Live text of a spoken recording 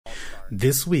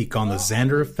This week on the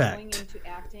Xander Effect,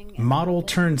 model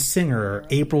turned singer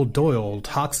April Doyle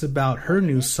talks about her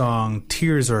new song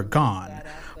Tears Are Gone,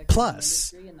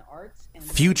 plus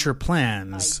future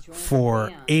plans for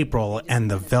April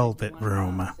and the Velvet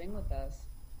Room.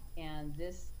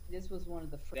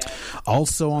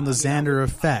 Also on the Xander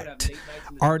Effect,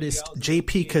 artist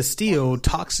JP Castillo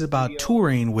talks about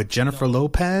touring with Jennifer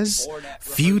Lopez,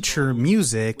 future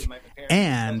music,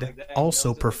 and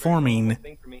also performing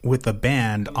with the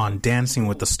band on Dancing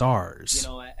with the Stars.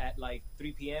 At like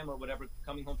 3 p.m. or whatever,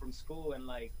 coming home from school and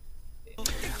like...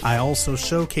 I also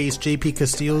showcase JP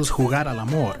Castillo's Jugar al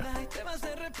Amor.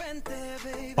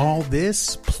 All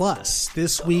this plus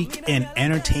This Week in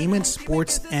Entertainment,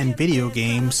 Sports, and Video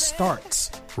Games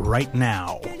starts right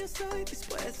now.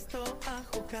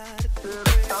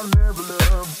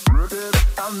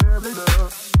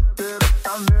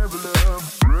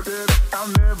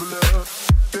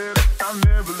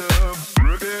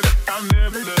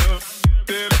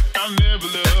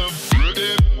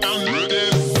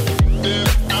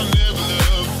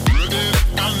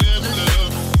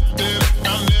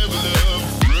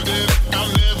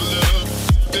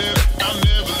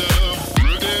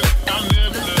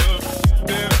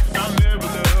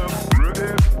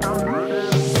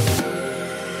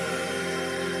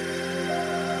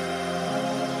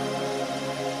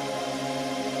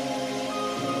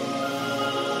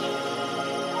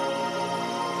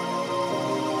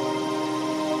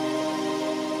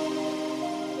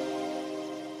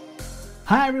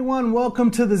 Hi everyone, welcome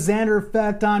to the Xander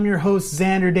Effect. I'm your host,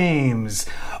 Xander Dames.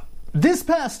 This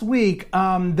past week,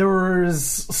 there was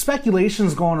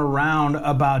speculations going around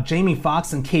about Jamie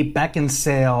Foxx and Kate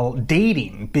Beckinsale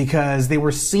dating because they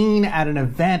were seen at an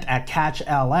event at Catch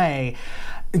LA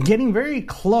getting very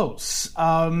close.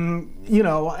 As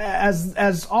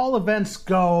all events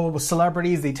go with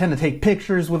celebrities, they tend to take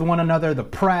pictures with one another, the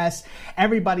press,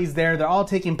 everybody's there, they're all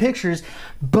taking pictures,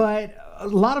 but a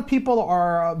lot of people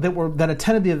that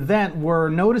attended the event were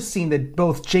noticing that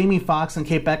both Jamie Foxx and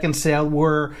Kate Beckinsale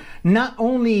were not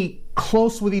only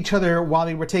close with each other while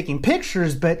they were taking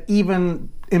pictures, but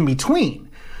even in between.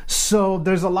 So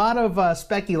there's a lot of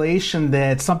speculation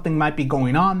that something might be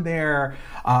going on there.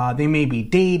 They may be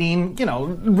dating. The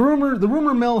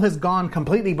rumor mill has gone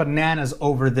completely bananas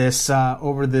over the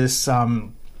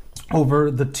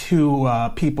two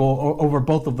people, over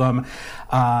both of them,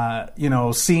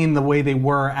 seeing the way they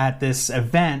were at this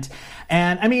event.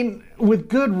 And I mean, with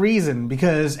good reason,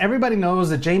 because everybody knows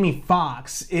that Jamie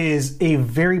Foxx is a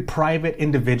very private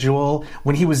individual.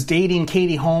 When he was dating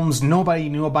Katie Holmes, nobody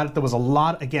knew about it. There was a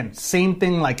lot, again, same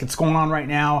thing like it's going on right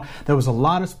now. There was a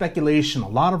lot of speculation, a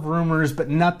lot of rumors, but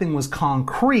nothing was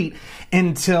concrete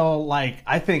until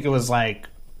I think it was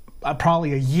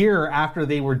probably a year after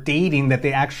they were dating that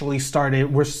they actually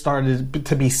started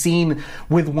to be seen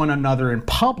with one another in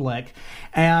public.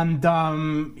 And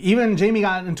even Jamie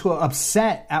got into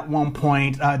upset at one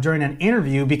point during an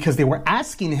interview because they were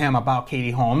asking him about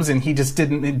Katie Holmes, and he just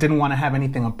didn't want to have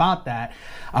anything about that.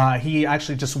 He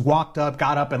actually just got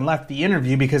up and left the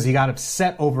interview because he got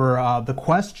upset over the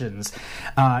questions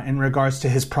in regards to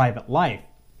his private life.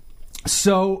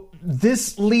 So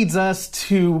this leads us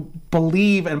to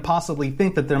believe and possibly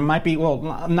think that there might be,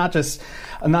 not just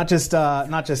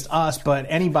us, but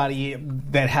anybody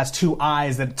that has two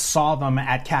eyes that saw them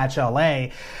at Catch LA,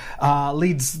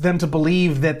 leads them to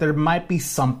believe that there might be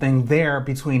something there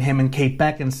between him and Kate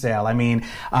Beckinsale. I mean,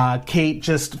 Kate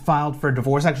just filed for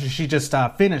divorce. Actually, she just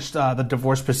finished the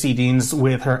divorce proceedings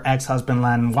with her ex-husband,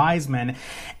 Len Wiseman,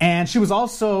 and she was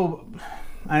also,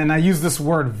 and I use this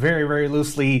word very, very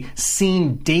loosely,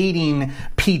 seen dating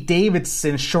Pete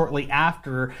Davidson shortly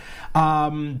after.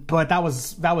 But that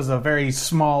was a very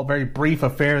small, very brief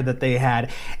affair that they had.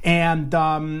 And,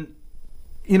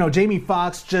 Jamie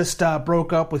Foxx just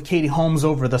broke up with Katie Holmes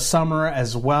over the summer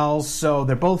as well. So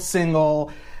they're both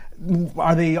single.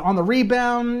 Are they on the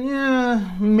rebound?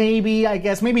 Yeah, maybe, I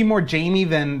guess. Maybe more Jamie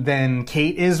than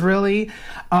Kate is, really.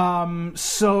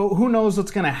 So who knows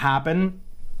what's going to happen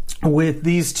with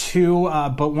these two,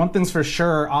 but one thing's for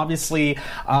sure, obviously,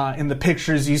 in the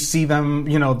pictures you see them,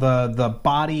 the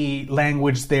body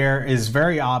language there is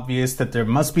very obvious that there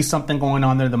must be something going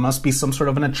on there. There must be some sort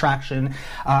of an attraction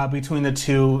between the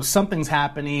two. Something's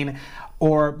happening,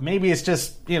 or maybe it's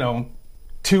just,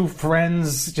 two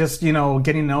friends just,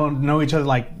 getting to know each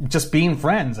other, just being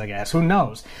friends, I guess. Who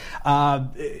knows?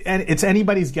 And it's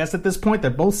anybody's guess at this point.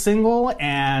 They're both single,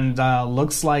 and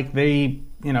looks like they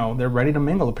they're ready to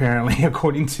mingle apparently,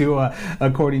 according to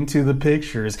the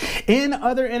pictures. In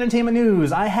other entertainment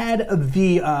news, I had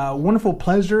the wonderful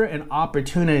pleasure and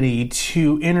opportunity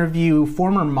to interview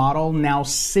former model, now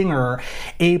singer,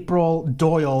 April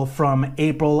Doyle from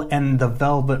April and the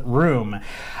Velvet Room.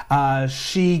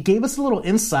 She gave us a little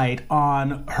insight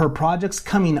on her projects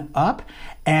coming up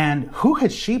and who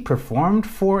had she performed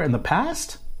for in the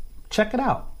past. Check it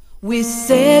out. We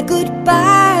said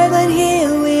goodbye, but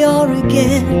here we are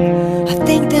again. I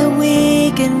think that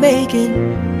we can make it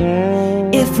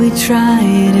if we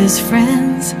tried as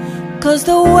friends. 'Cause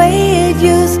the way it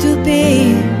used to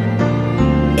be,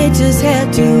 it just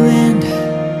had to end.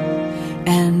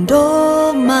 And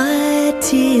all my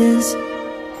tears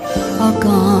are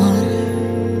gone.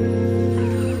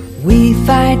 We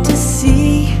fight to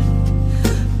see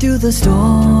through the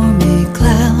stormy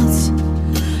clouds,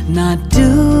 not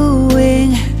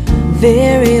doing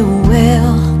very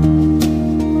well.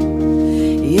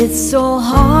 It's so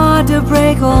hard to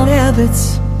break old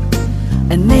habits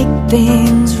and make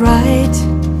things right,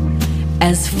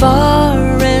 as far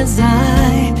as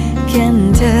I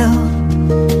can tell.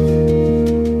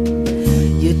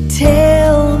 You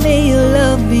tell me you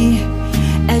love me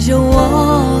as you're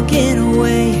walking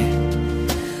away.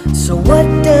 So what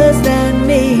does that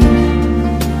mean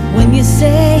when you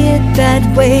say it that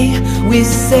way? We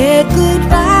said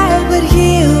goodbye, but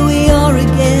here we are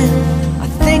again. I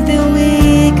think that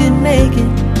we could make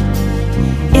it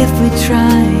if we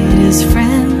tried as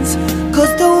friends.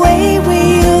 'Cause the way we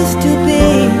used to be,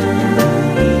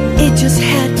 it just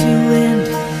had to end.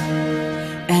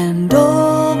 And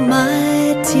all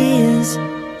my tears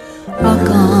are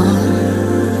gone.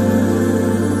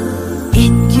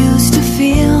 It used to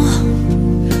feel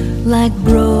like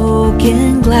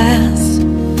broken glass,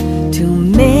 too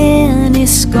many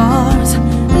scars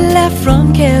left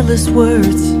from careless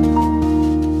words.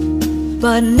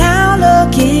 But now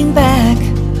looking back,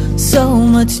 so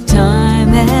much time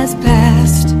has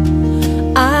passed.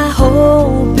 I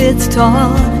hope it's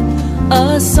taught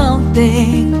us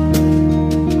something,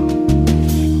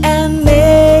 and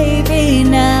maybe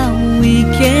now we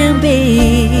can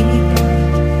be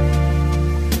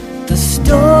the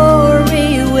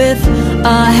story with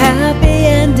a happy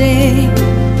ending.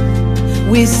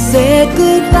 We said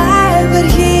goodbye, but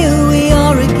here we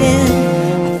are again.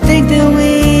 I think that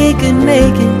we could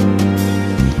make it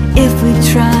if we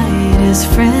tried as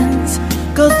friends.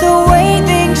 'Cause the way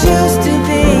things used to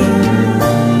be,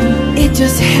 it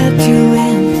just had to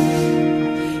end.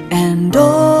 And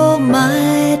all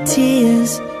my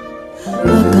tears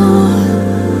are gone.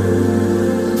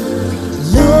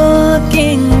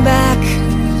 Looking back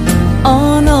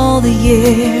on all the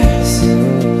years,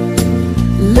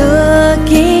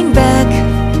 looking back,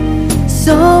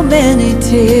 so many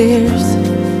tears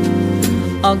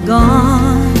are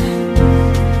gone.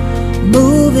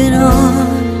 Moving on.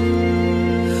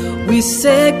 We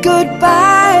said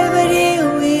goodbye, but here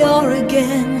we are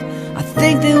again. I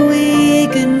think that we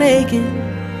could make it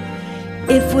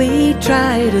if we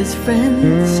tried as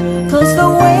friends. 'Cause the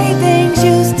way things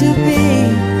used to be,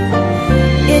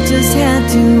 it just had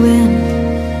to end.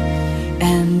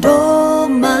 And all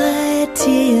my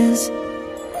tears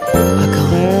are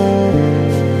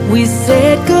gone. We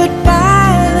said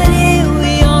goodbye, but here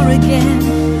we are again.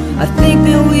 I think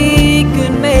that we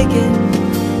could make it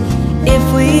if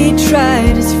we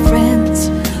tried as friends.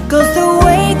 'Cause the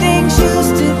way things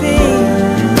used to be,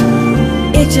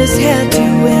 it just had to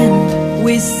end.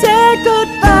 We said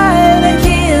goodbye, but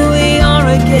here we are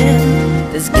again.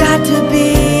 There's got to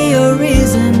be a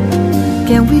reason.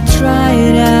 Can we try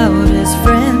it out as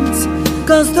friends?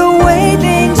 'Cause the way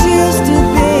things used to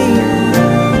be,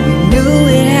 we knew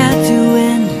it had to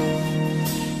end.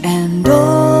 And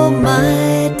all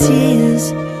my tears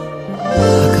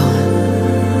are gone.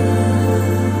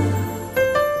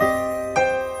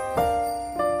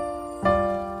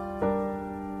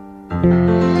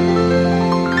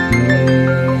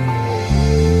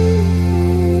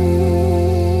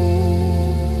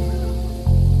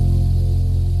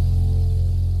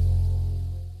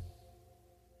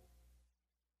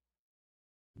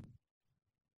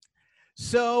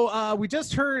 So we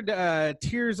just heard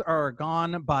Tears Are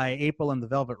Gone by April and the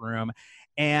Velvet Room.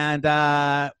 And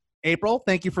April,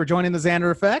 thank you for joining the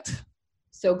Xander Effect.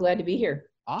 So glad to be here.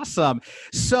 Awesome.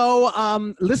 So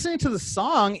listening to the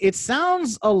song, it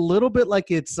sounds a little bit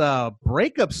like it's a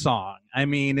breakup song. I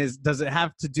mean, does it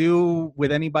have to do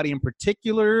with anybody in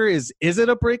particular? Is it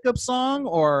a breakup song,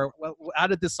 or how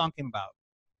did this song come about?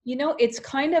 You know, it's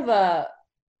kind of a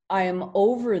I am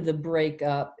over the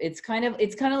breakup. It's kind of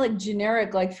like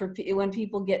generic, like for when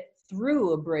people get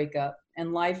through a breakup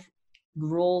and life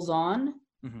rolls on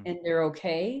Mhm. and they're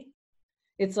okay,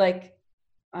 it's like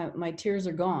my tears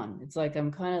are gone. It's like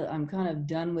I'm kind of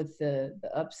done with the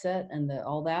upset and the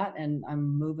all that, and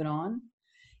I'm moving on.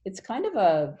 It's kind of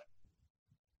a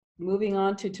moving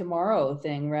on to tomorrow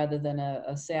thing rather than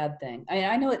a sad thing.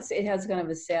 I know it has kind of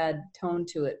a sad tone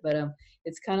to it, but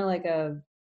it's kind of like a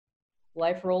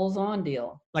life rolls on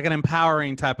deal. Like an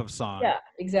empowering type of song. Yeah,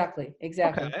 exactly,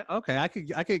 exactly. Okay. I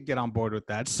could get on board with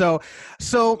that. So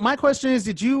my question is,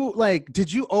 did you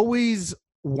always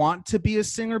want to be a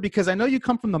singer? Because I know you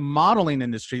come from the modeling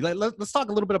industry. Let's talk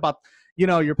a little bit about,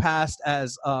 your past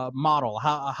as a model.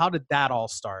 How did that all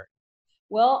start?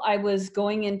 Well, I was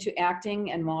going into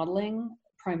acting and modeling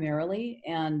primarily,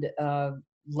 and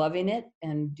loving it,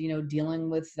 and dealing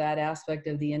with that aspect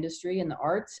of the industry and the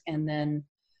arts. And then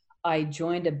I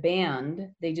joined a band.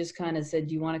 They just kind of said,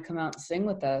 "Do you want to come out and sing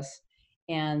with us?"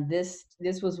 And this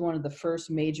was one of the first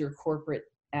major corporate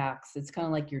acts. It's kind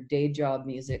of like your day job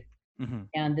music. Hmm.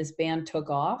 And this band took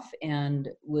off, and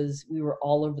we were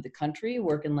all over the country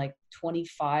working like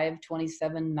 25,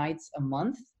 27 nights a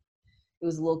month. It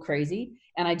was a little crazy,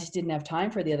 and I just didn't have time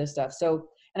for the other stuff. So,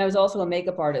 and I was also a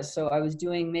makeup artist, so I was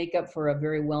doing makeup for a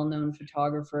very well-known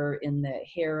photographer in the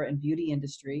hair and beauty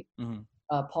industry, Hmm.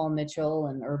 Paul Mitchell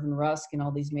and Irvin Rusk and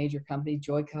all these major companies,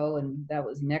 Joico, and that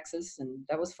was Nexus, and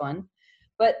that was fun.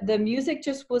 But the music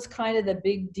just was kind of the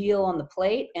big deal on the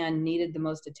plate and needed the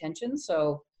most attention.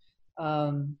 So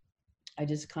um, I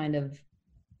just kind of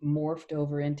morphed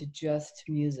over into just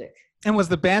music. And was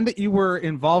the band that you were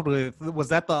involved with, was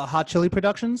that the Hot Chili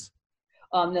Productions?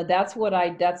 No,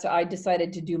 I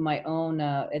decided to do my own.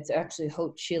 It's actually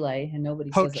Haute Chile, and nobody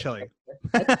Hot says it. Chili.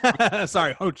 That's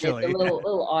Sorry, Hot it's a Chili.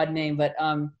 little odd name, but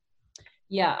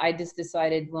yeah, I just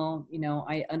decided, well,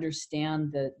 I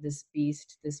understand this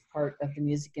beast, this part of the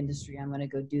music industry. I'm going to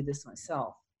go do this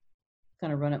myself,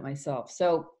 kind of run it myself.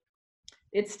 So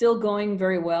it's still going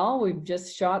very well. We've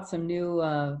just shot some new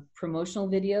promotional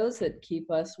videos that keep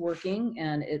us working,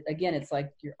 and it's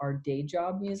like our day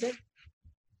job music.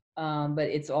 But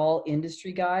it's all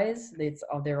industry guys.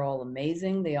 They're all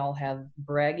amazing. They all have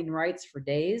bragging rights for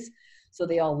days, so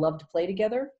they all love to play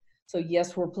together. So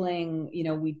yes, we're playing.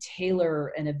 We tailor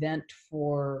an event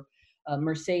for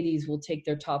Mercedes. Will take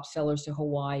their top sellers to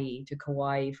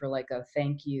Kauai for like a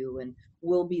thank you, and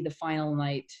we'll be the final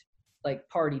night like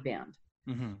party band.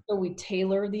 Hmm. So we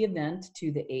tailor the event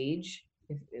to the age,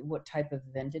 what type of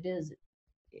event it is,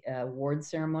 award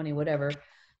ceremony, whatever.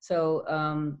 So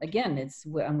again,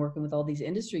 I'm working with all these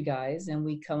industry guys, and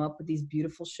we come up with these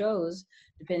beautiful shows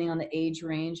depending on the age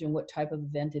range and what type of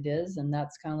event it is, and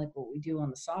that's kind of like what we do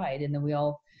on the side. And then we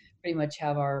all pretty much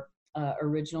have our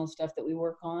original stuff that we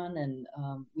work on, and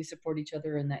we support each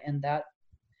other in the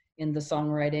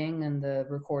songwriting and the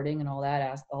recording and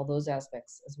all those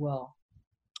aspects as well.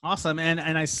 Awesome. And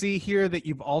I see here that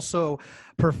you've also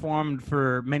performed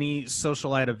for many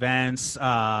socialite events.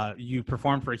 You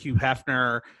performed for Hugh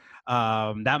Hefner.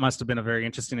 That must have been a very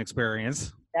interesting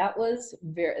experience. That was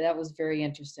very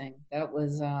interesting. That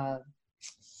was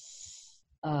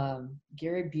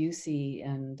Gary Busey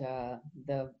and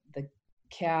the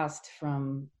cast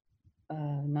from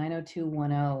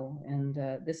 90210,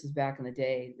 and this is back in the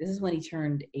day. This is when he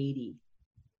turned 80.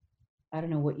 I don't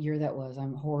know what year that was.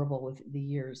 I'm horrible with the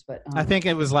years, but I think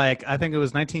it was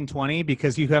 1920,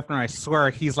 because Hugh Hefner, I swear,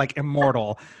 he's like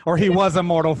immortal, or he was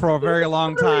immortal for a very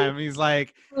long time. He's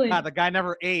like, God, the guy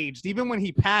never aged. Even when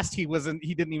he passed, he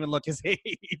didn't even look his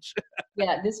age.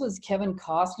 Yeah, this was Kevin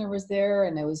Costner was there,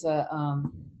 and it was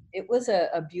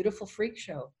a beautiful freak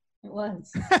show. It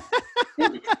was.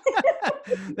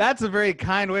 That's a very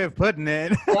kind way of putting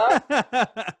it. Yeah.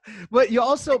 But you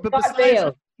also, but Scott besides,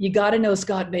 Baio. You got to know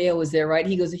Scott Baio was there, right?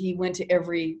 He went to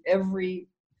every.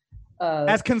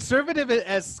 As conservative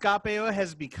as Scott Baio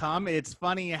has become, it's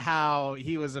funny how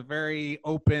he was a very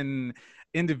open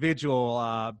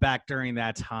individual back during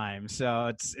that time. So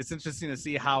it's interesting to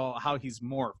see how he's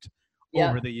morphed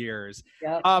over the years.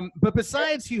 Yeah. But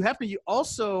besides Hugh Hefner, you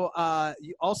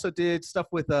also did stuff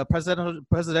with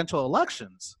presidential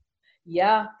elections.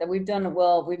 Yeah, that we've done.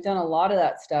 Well, we've done a lot of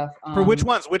that stuff. For which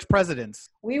ones? Which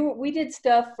presidents? We did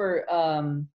stuff for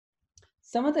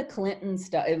some of the Clinton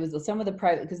stuff. It was some of the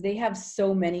private, because they have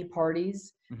so many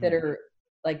parties that are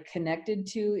like connected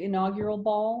to inaugural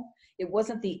ball. It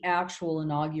wasn't the actual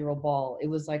inaugural ball. It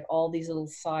was like all these little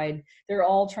side. They're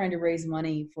all trying to raise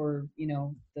money for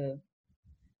the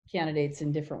candidates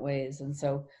in different ways, and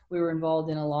so we were involved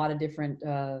in a lot of different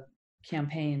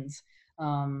campaigns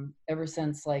ever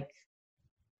since like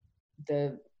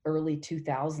the early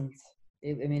 2000s.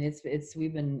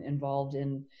 We've been involved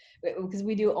in, because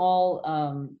we do all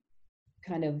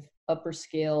kind of upper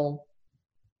scale,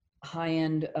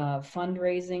 high-end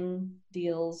fundraising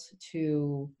deals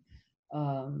to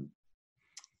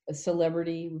a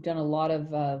celebrity. We've done a lot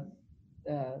of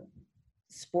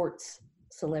sports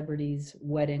celebrities,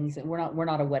 weddings, and we're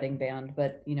not a wedding band,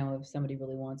 but you know, if somebody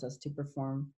really wants us to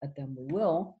perform at them, we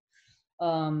will.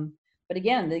 But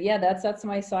again, yeah, that's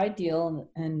my side deal,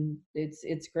 and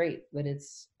it's great. But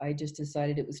I just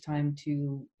decided it was time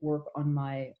to work on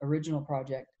my original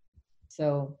project.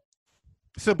 So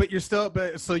but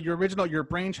your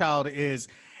brainchild is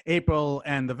April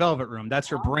and the Velvet Room. That's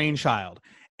your brainchild.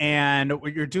 And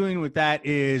what you're doing with that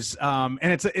is, and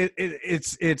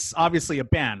it's obviously a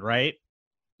band, right?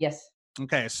 yes.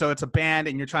 Okay, so it's a band,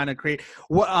 and you're trying to create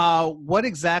what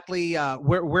exactly?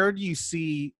 Where do you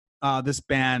see this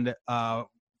band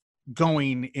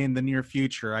going in the near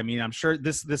future? I mean, I'm sure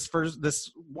this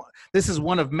is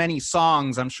one of many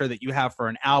songs I'm sure that you have for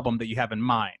an album that you have in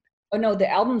mind. Oh no, the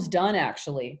album's done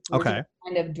actually. Okay.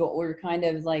 We're kind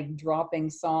of like dropping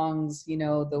songs, you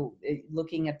know,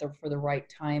 looking at for the right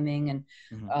timing, and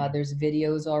there's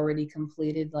videos already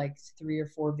completed, like 3 or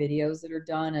 4 videos that are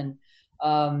done,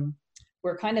 and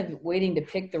we're kind of waiting to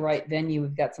pick the right venue.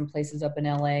 We've got some places up in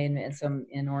LA and some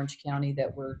in Orange County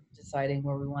that we're deciding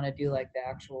where we want to do like the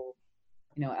actual,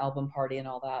 you know, album party and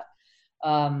all that.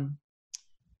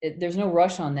 There's no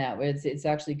rush on that. It's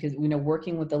actually, because, you know,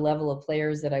 working with the level of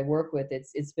players that I work with,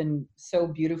 it's been so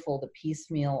beautiful to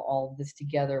piecemeal all of this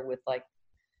together with like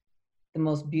the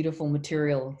most beautiful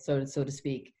material, so to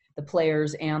speak, the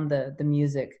players and the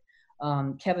music.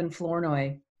 Kevin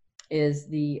Flournoy is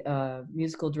the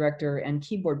musical director and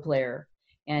keyboard player,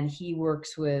 and he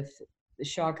works with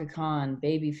Shaka Khan,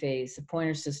 Babyface, the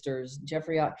Pointer Sisters,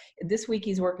 this week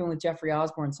he's working with Jeffrey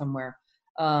Osborne somewhere.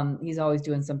 He's always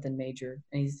doing something major,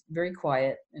 and he's very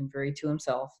quiet and very to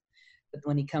himself. But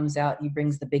when he comes out, he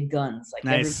brings the big guns. Like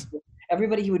nice.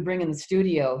 Everybody he would bring in the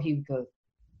studio, he would go,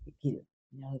 you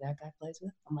know who that guy plays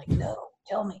with? I'm like, no,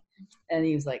 tell me. And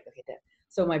he was like, okay, Dad.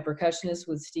 So my percussionist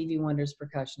was Stevie Wonder's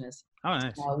percussionist. Oh,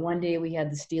 nice. One day we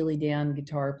had the Steely Dan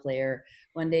guitar player.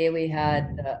 One day we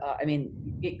had, I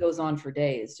mean, it goes on for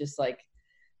days, just like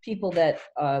people that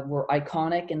were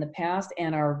iconic in the past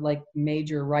and are like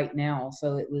major right now.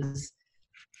 So it was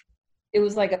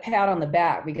like a pat on the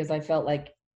back, because I felt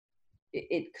like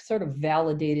it sort of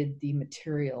validated the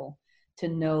material to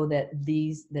know that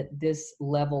this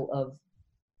level of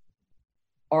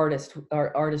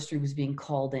artistry was being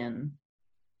called in,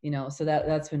 you know. So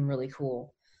that's been really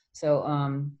cool. So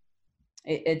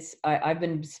I've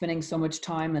been spending so much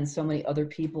time on so many other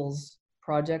people's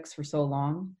projects for so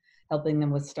long, helping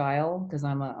them with style, because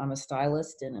I'm a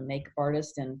stylist and a makeup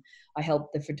artist, and I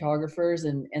help the photographers,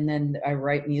 and then I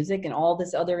write music and all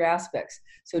this other aspects.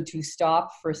 So to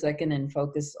stop for a second and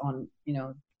focus on, you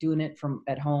know, doing it from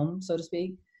at home, so to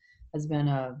speak, has been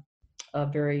a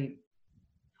very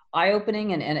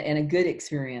eye-opening and a good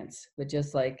experience. But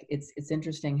just like it's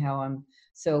interesting how I'm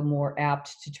so more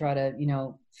apt to try to, you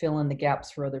know, fill in the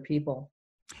gaps for other people.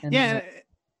 And yeah.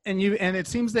 And it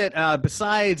seems that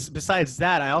besides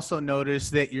that, I also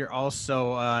noticed that you're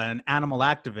also an animal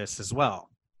activist as well.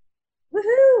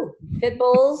 Woohoo! Pit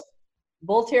bulls,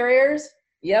 bull terriers.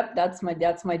 Yep, that's my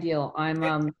deal.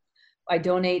 I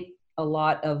donate a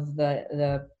lot of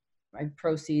my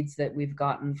proceeds that we've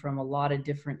gotten from a lot of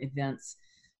different events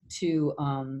to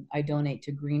I donate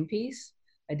to Greenpeace.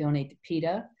 I donate to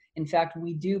PETA. In fact,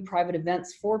 we do private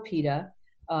events for PETA.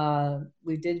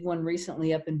 We did one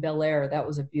recently up in Bel Air. That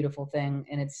was a beautiful thing.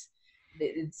 And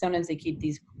sometimes they keep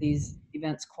these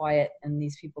events quiet, and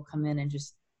these people come in and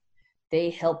just, they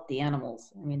help the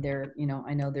animals. I mean, you know,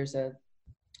 I know there's a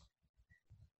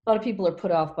lot of people are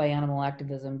put off by animal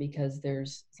activism, because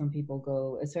there's some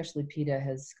people especially PETA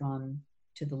has gone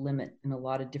to the limit in a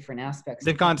lot of different aspects.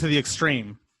 They've gone to the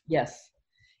extreme. Yes.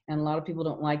 And a lot of people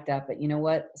don't like that, but you know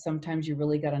what? Sometimes you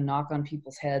really got to knock on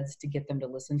people's heads to get them to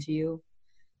listen to you.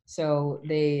 So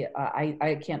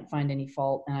I can't find any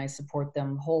fault, and I support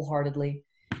them wholeheartedly.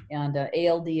 And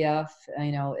ALDF,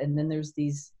 you know, and then there's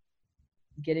these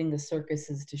getting the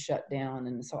circuses to shut down.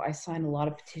 And so I sign a lot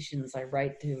of petitions. I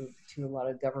write to a lot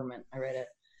of government. I read it.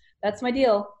 That's my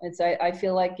deal. I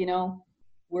feel like, you know,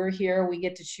 we're here, we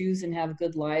get to choose and have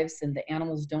good lives, and the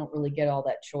animals don't really get all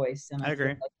that choice. And I agree.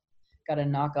 Like, got to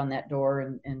knock on that door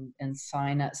and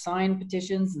sign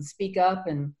petitions and speak up,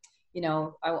 and, you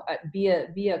know, be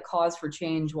a cause for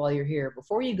change while you're here.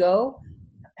 Before you go,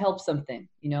 help something,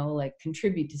 you know, like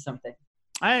contribute to something.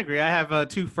 I agree. I have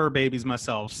 2 fur babies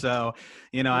myself. So,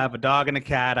 you know, I have a dog and a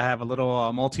cat. I have a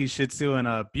little Maltese Shih Tzu and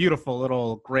a beautiful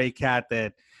little gray cat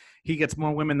that, he gets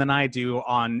more women than I do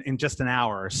in just an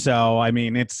hour. So I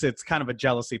mean, it's kind of a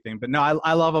jealousy thing. But no,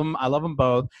 I love them. I love them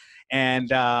both.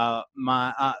 And I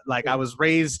was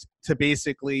raised to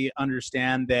basically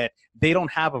understand that they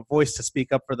don't have a voice to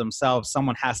speak up for themselves.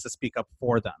 Someone has to speak up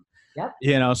for them. Yep.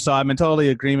 You know, so I'm in totally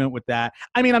agreement with that.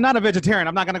 I mean, I'm not a vegetarian.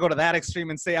 I'm not going to go to that extreme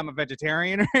and say I'm a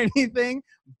vegetarian or anything,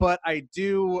 but I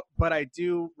do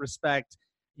respect,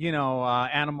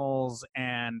 animals,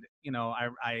 and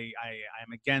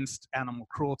I'm against animal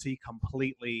cruelty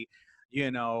completely.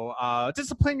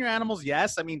 Discipline your animals,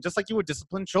 yes. I mean, just like you would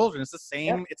discipline children, it's the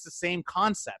same. Yep. It's the same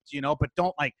concept, but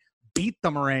don't like beat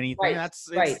them or anything. Right. It's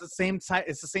the same type.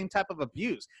 It's the same type of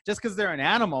abuse. Just because they're an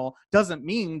animal doesn't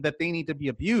mean that they need to be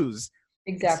abused.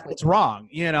 Exactly. It's wrong,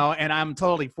 and I'm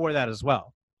totally for that as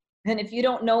well. And if you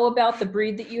don't know about the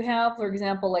breed that you have, for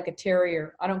example, like a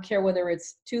terrier, I don't care whether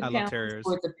it's 2 pounds or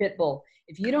it's a pit bull.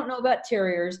 If you don't know about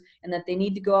terriers and that they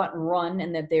need to go out and run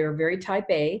and that they are very type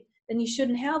A, then you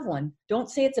shouldn't have one. Don't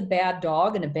say it's a bad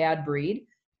dog and a bad breed.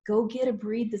 Go get a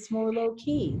breed that's more low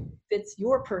key, fits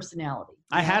your personality.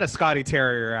 I had a Scotty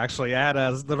Terrier, actually. I had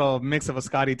a little mix of a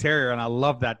Scotty Terrier, and I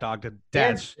love that dog to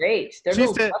death. They're great.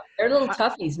 They're little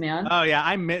toughies, man. Oh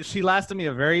yeah, she lasted me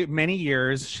many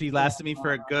years. She lasted me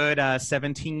for a good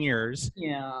 17 years.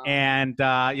 Yeah. And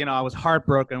I was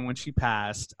heartbroken when she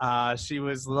passed. She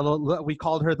was we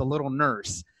called her the little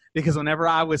nurse, because whenever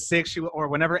I was sick, or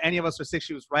whenever any of us were sick,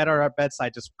 she was right at our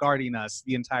bedside, just guarding us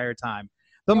the entire time.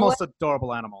 The most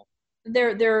adorable animal.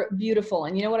 They're beautiful.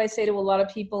 And you know what I say to a lot of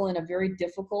people in a very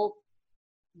difficult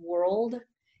world?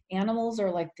 Animals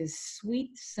are like this sweet,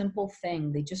 simple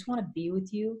thing. They just want to be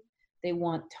with you. They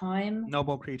want time.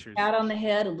 Noble creatures. Pat on the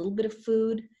head, a little bit of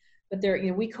food. But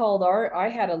I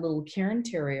had a little Cairn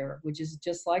Terrier, which is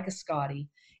just like a Scotty.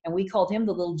 And we called him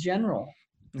the little general.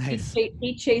 Nice.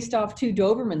 He chased off 2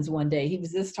 Dobermans one day. He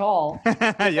was this tall.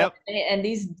 Yep. And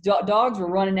these dogs were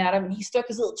running at him, and he stuck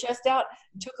his little chest out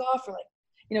and took off for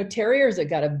terriers that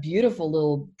got a beautiful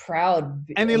little proud.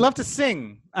 And they love to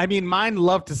sing. I mean, mine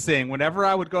loved to sing. Whenever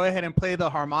I would go ahead and play the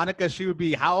harmonica, she would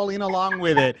be howling along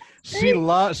with it.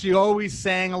 She always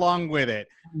sang along with it.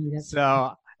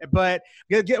 So, but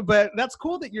that's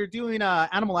cool that you're doing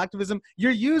animal activism.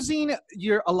 You're using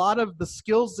a lot of the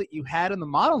skills that you had in the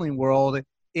modeling world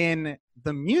in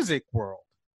the music world.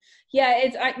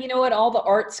 Yeah, you know what? All the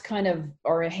arts kind of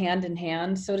are hand in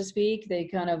hand, so to speak. They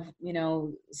kind of,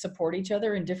 support each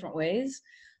other in different ways.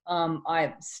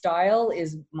 Style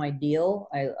is my deal.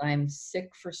 I'm sick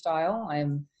for style.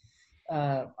 I'm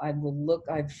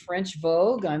French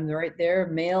Vogue. I'm right there.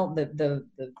 Male,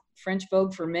 the French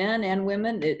Vogue for men and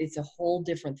women. It's a whole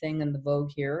different thing than the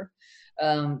Vogue here.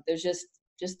 There's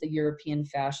just the European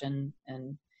fashion,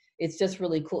 and it's just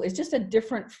really cool. It's just a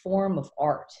different form of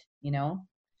art,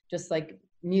 just like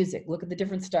music. Look at the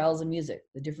different styles of music,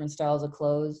 the different styles of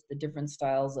clothes, the different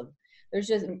styles of, there's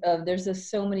just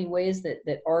so many ways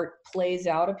that art plays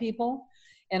out of people.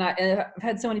 And I've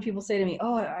had so many people say to me,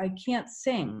 oh, I can't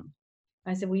sing.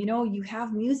 I said, well, you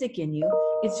have music in you.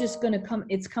 It's just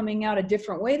it's coming out a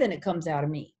different way than it comes out of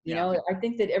me. I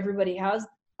think that everybody has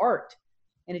art,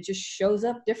 and it just shows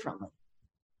up differently.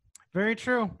 Very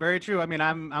true. Very true. I mean,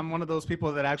 I'm one of those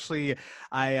people that actually,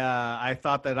 I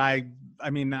thought that I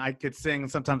could sing.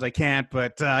 Sometimes I can't,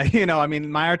 but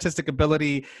my artistic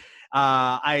ability,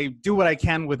 I do what I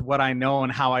can with what I know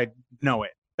and how I know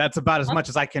it. That's about as much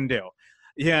as I can do,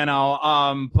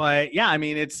 but yeah, I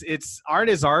mean, it's art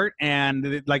is art.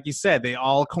 And like you said, they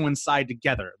all coincide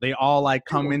together. They all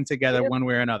come in together one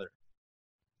way or another.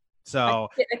 So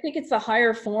I think it's the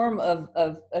higher form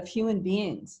of human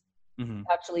beings. Mm-hmm.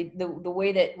 Actually, the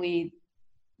way that we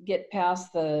get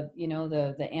past the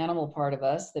animal part of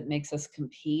us that makes us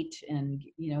compete and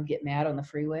get mad on the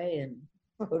freeway and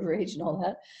road rage and all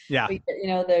that. Yeah. But,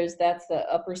 that's the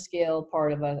upper scale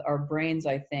part of our brains.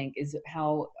 I think is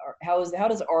how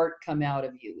does art come out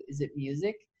of you? Is it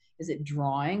music? Is it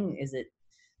drawing? Is it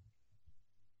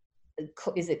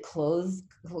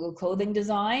clothing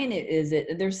design?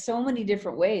 There's so many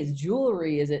different ways.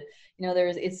 Jewelry, is it,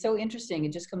 it's so interesting.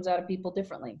 It just comes out of people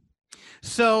differently.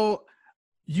 So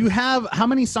how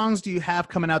many songs do you have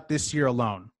coming out this year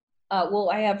alone?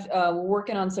 Well, I have, we're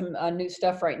working on some new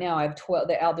stuff right now. I have 12,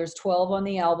 there's 12 on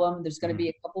the album. There's going to be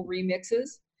a couple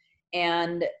remixes,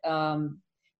 and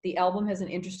the album has an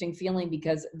interesting feeling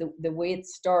because the way it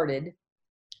started,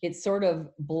 it sort of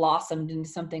blossomed into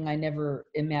something I never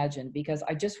imagined, because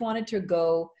I just wanted to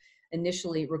go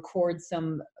initially record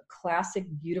some classic,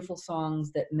 beautiful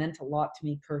songs that meant a lot to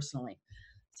me personally.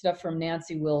 Stuff from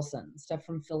Nancy Wilson, stuff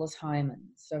from Phyllis Hyman,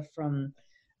 stuff from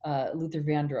Luther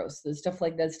Vandross, the stuff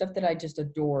like that, stuff that I just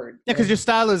adored. Yeah, because your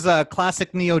style is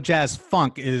classic neo jazz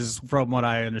funk, is from what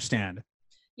I understand.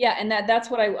 Yeah, and that's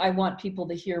what I want people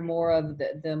to hear more of,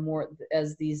 the more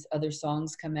as these other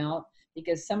songs come out,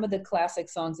 because some of the classic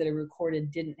songs that I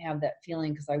recorded didn't have that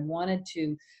feeling, because I wanted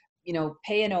to,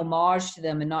 pay an homage to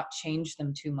them and not change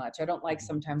them too much. I don't like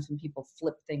sometimes when people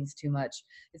flip things too much.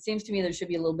 It seems to me there should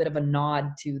be a little bit of a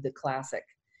nod to the classic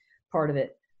part of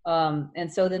it.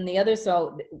 And so then the other,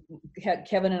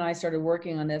 Kevin and I started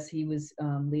working on this. He was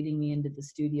leading me into the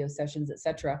studio sessions,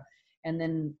 etc. And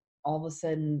then all of a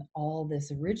sudden, all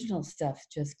this original stuff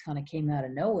just kind of came out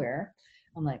of nowhere.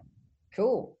 I'm like,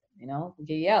 cool,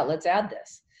 okay, yeah, let's add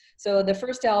this. So the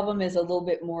first album is a little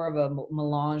bit more of a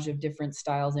melange of different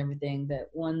styles and everything. The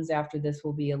ones after this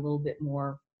will be a little bit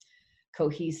more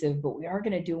cohesive, but we are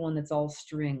going to do one that's all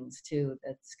strings too.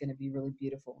 That's going to be really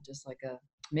beautiful, just like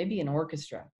maybe an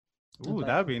orchestra. Ooh,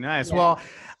 that would be nice. Yeah. Well,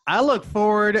 I look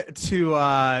forward to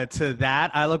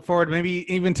that. I look forward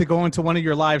maybe even to going to one of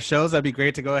your live shows. That'd be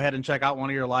great to go ahead and check out one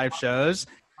of your live shows.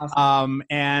 Awesome.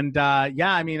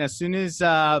 Yeah, I mean, as soon as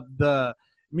the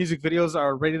music videos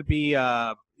are ready to be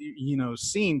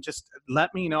seen, just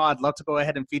let me know. I'd love to go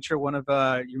ahead and feature one of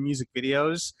your music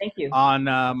videos. Thank you. On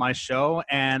my show,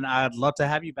 and I'd love to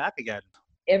have you back again.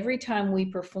 Every time we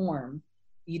perform,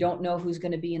 you don't know who's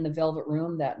going to be in the Velvet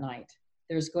Room that night.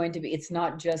 There's going to be, it's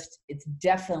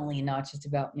definitely not just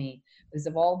about me, because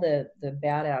of all the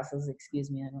badasses, excuse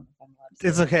me, I don't know if I'm allowed to say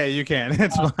It's okay, you can.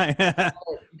 It's fine.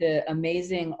 The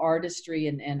amazing artistry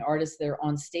and artists that are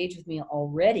on stage with me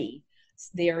already,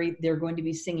 they're going to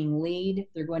be singing lead,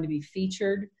 they're going to be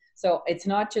featured. So it's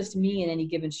not just me in any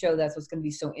given show. That's what's going to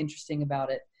be so interesting about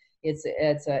it. It's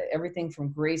everything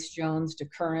from Grace Jones to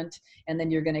current, and then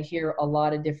you're going to hear a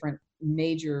lot of different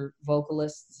major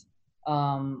vocalists.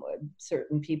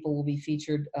 Certain people will be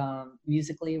featured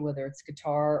musically, whether it's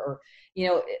guitar or,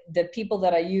 the people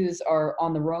that I use are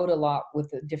on the road a lot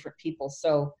with the different people.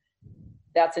 So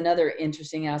that's another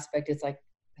interesting aspect. It's like,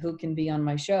 who can be on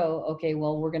my show? Okay,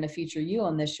 well, we're going to feature you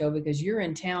on this show because you're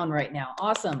in town right now.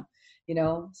 Awesome.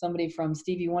 Somebody from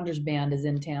Stevie Wonder's band is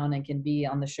in town and can be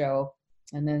on the show.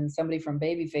 And then somebody from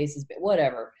Babyface's,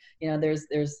 whatever. There's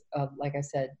like I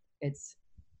said, it's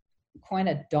quite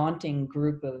a daunting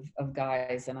group of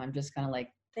guys. And I'm just kind of like,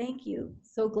 thank you.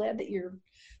 So glad that you're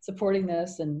supporting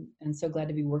this and so glad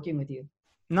to be working with you.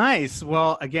 Nice.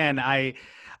 Well, again, I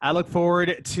look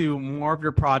forward to more of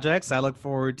your projects. I look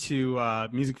forward to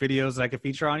music videos that I could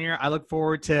feature on here. I look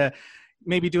forward to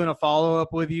maybe doing a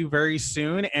follow-up with you very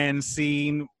soon and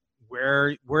seeing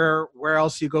where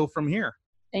else you go from here.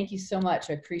 Thank you so much.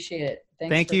 I appreciate it.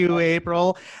 Thank you,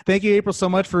 April. Thank you, April, so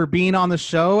much for being on the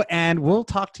show, and we'll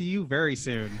talk to you very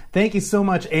soon. Thank you so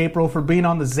much, April, for being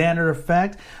on the Xander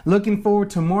Effect. Looking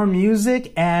forward to more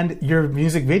music and your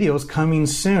music videos coming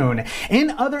soon.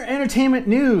 In other entertainment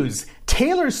news,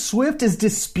 Taylor Swift is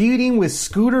disputing with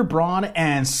Scooter Braun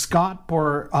and Scott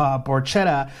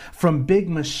Borchetta from Big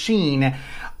Machine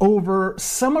over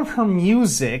some of her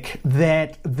music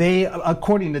that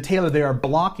according to Taylor, they are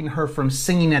blocking her from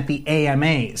singing at the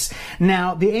AMAs.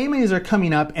 Now, the AMAs are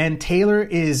coming up, and Taylor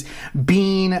is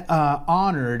being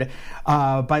honored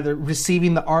by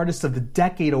receiving the Artist of the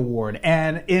Decade Award.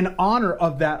 And in honor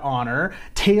of that honor,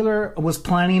 Taylor was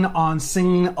planning on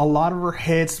singing a lot of her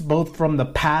hits, both from the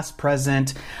past,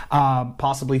 present,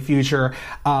 possibly future,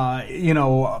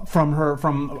 from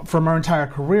her entire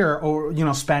career,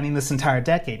 or spanning this entire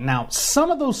decade. Now,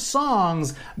 some of those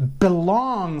songs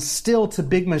belong still to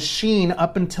Big Machine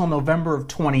up until November of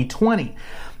 2020.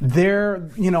 Their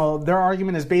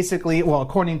argument is basically, well,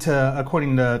 according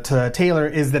to Taylor,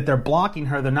 is that they're blocking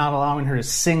her. They're not allowing her to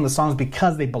sing the songs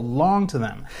because they belong to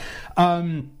them.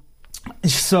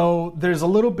 So there's a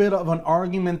little bit of an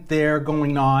argument there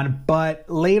going on, but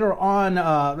later on,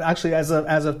 actually as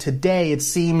of today, it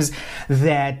seems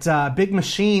that Big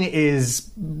Machine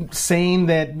is saying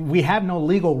that we have no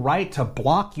legal right to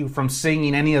block you from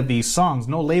singing any of these songs.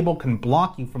 No label can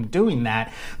block you from doing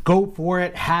that. Go for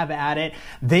it, have at it.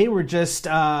 They were just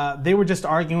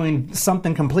arguing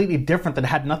something completely different that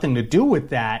had nothing to do with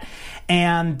that.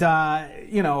 And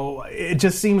it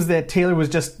just seems that Taylor was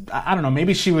just, I don't know,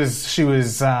 maybe she was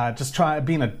just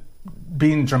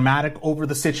being dramatic over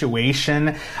the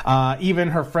situation. Even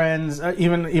her friends,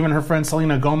 even her friend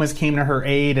Selena Gomez came to her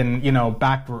aid and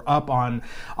backed her up on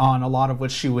a lot of what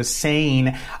she was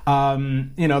saying.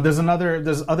 There's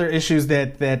other issues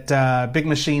that Big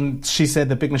Machine. She said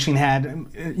that Big Machine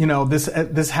had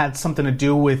this had something to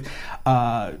do with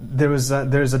there's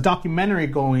a documentary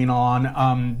going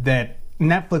on that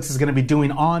Netflix is going to be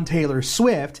doing on Taylor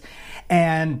Swift,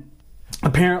 and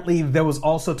apparently there was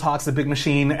also talks that Big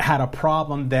Machine had a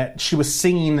problem that she was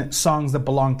singing songs that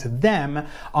belonged to them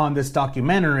on this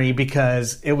documentary,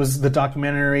 because it was the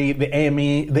documentary, the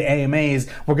AMAs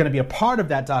were going to be a part of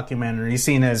that documentary,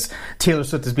 seen as Taylor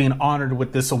Swift is being honored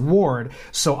with this award.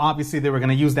 So obviously they were going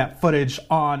to use that footage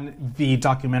on the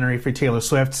documentary for Taylor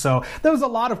Swift. So there was a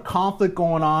lot of conflict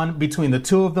going on between the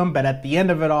two of them, but at the end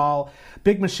of it all,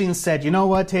 Big Machine said, you know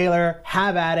what, Taylor,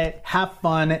 have at it, have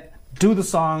fun, do the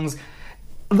songs.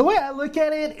 The way I look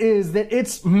at it is that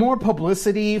it's more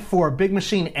publicity for Big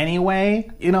Machine anyway.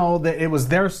 You know, that it was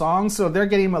their song, so they're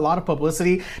getting a lot of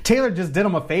publicity. Taylor just did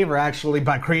them a favor, actually,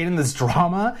 by creating this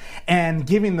drama and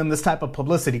giving them this type of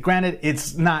publicity. Granted,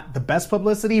 it's not the best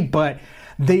publicity, but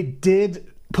they did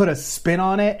put a spin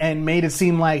on it and made it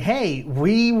seem like, hey,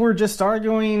 we were just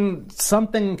arguing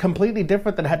something completely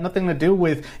different that had nothing to do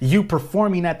with you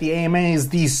performing at the AMAs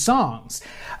these songs.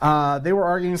 They were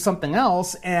arguing something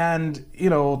else, and, you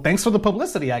know, thanks for the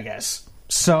publicity, I guess.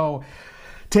 So,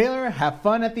 Taylor, have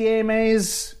fun at the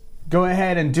AMAs. Go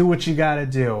ahead and do what you gotta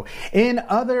do. In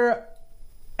other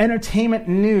entertainment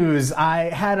news, I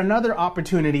had another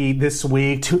opportunity this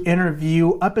week to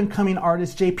interview up-and-coming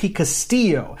artist JP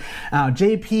Castillo.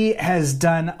 JP has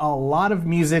done a lot of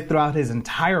music throughout his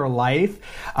entire life.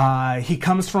 He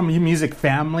comes from a music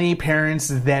family, parents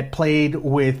that played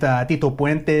with Tito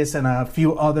Puentes and a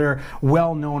few other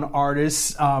well-known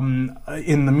artists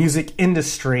in the music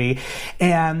industry.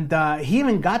 And he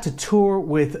even got to tour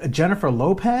with Jennifer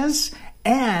Lopez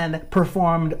and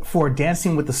performed for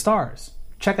Dancing with the Stars.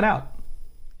 Check it out.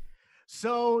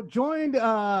 So joined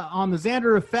on the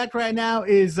Xander Effect right now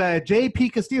is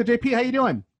JP Castillo. JP, how you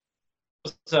doing?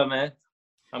 What's up, man?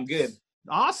 I'm good.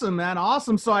 Awesome, man.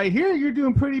 Awesome. So I hear you're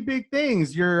doing pretty big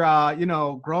things. You're,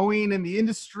 growing in the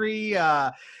industry.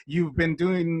 You've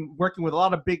been working with a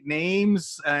lot of big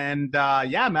names. And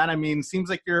yeah, man, I mean, seems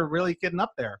like you're really getting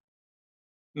up there.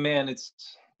 Man,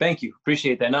 thank you.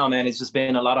 Appreciate that. No, man, it's just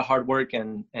been a lot of hard work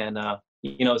and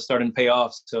it's starting to pay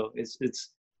off. So it's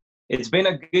been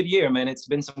a good year, man. It's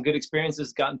been some good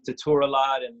experiences, gotten to tour a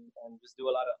lot and just do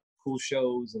a lot of cool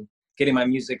shows and getting my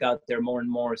music out there more and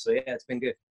more. So yeah, it's been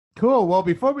good. Cool. Well,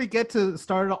 before we get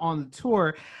started on the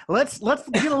tour, let's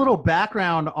get a little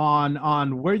background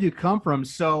on where you come from.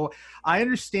 So I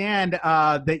understand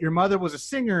that your mother was a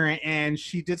singer and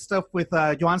she did stuff with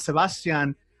Joan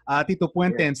Sebastian, Tito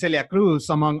Puente, and Celia Cruz,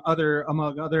 among other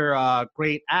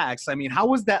great acts. I mean, how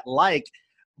was that like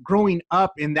growing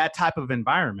up in that type of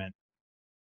environment?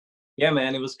 Yeah,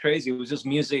 man, it was crazy. It was just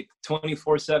music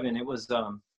 24/7. It was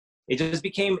it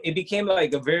became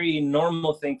like a very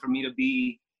normal thing for me to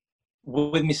be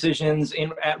with musicians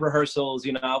at rehearsals.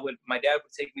 You know, my dad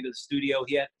would take me to the studio.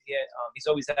 He's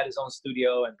always had his own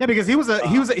studio. And yeah, because he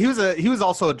was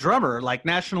also a drummer, like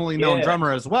nationally known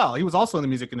drummer as well. He was also in the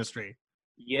music industry.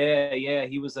 Yeah,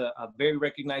 he was a very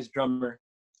recognized drummer.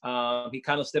 He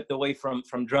kind of stepped away from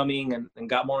drumming and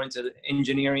got more into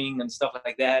engineering and stuff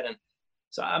like that. And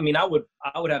so, I mean, I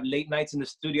would have late nights in the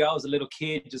studio. I was a little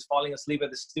kid just falling asleep at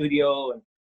the studio and,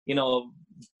 you know,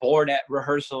 bored at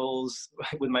rehearsals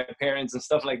with my parents and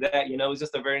stuff like that. You know, it was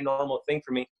just a very normal thing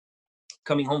for me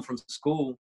coming home from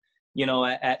school, you know,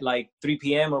 at like 3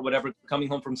 p.m. or whatever, coming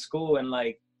home from school and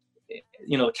like,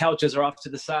 you know, couches are off to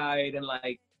the side and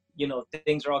like, you know,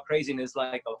 things are all crazy and it's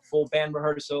like a full band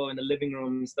rehearsal in the living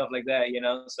room and stuff like that, you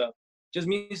know. So just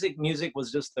music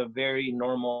was just a very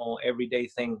normal everyday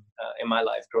thing in my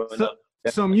life growing up.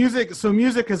 Definitely. So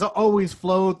music has always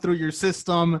flowed through your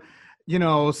system, you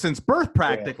know, since birth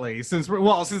practically. Yeah.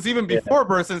 Since even before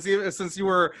birth, since you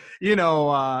were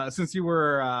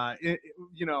a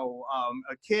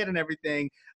kid and everything.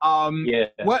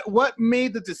 What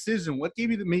made the decision? What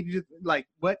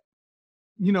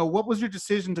was your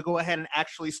decision to go ahead and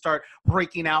actually start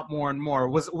breaking out more and more?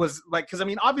 Was like, because I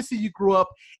mean, obviously you grew up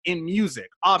in music,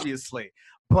 obviously,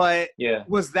 but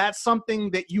was that something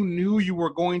that you knew you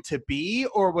were going to be,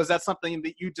 or was that something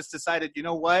that you just decided, you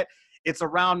know what, it's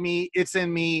around me, it's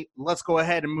in me, let's go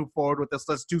ahead and move forward with this,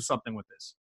 let's do something with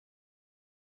this?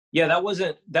 Yeah, that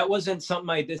wasn't something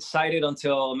I decided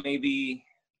until maybe,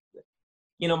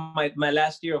 you know, my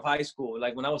last year of high school.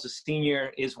 Like when I was a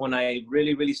senior is when I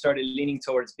really, really started leaning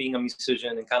towards being a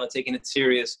musician and kind of taking it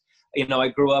serious. You know, I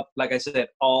grew up, like I said,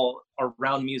 all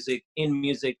around music, in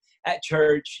music, at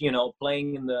church, you know,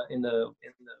 playing in the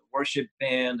worship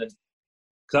band, and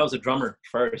because I was a drummer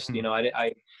first. Mm-hmm. You know,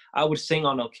 I would sing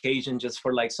on occasion just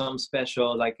for like something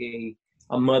special, like a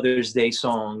Mother's Day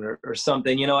song or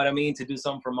something, you know what I mean, to do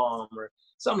something for mom or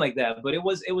something like that. But it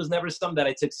was never something that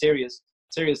I took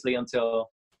seriously until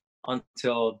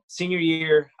senior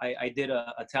year. I did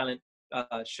a talent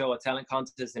show, a talent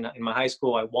contest in my high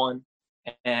school. I won,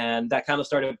 and that kind of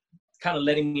started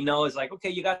letting me know, it's like, okay,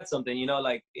 you got something, you know,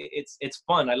 like it's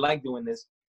fun. I like doing this.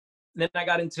 And then I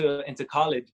got into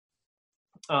college,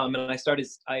 and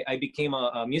I became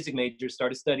a music major,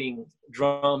 started studying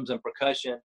drums and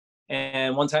percussion.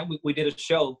 And one time we did a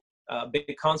show, a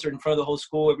big concert in front of the whole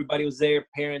school. Everybody was there,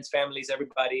 parents, families,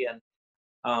 everybody. And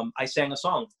I sang a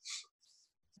song.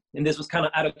 And this was kind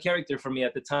of out of character for me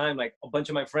at the time. Like, a bunch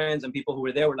of my friends and people who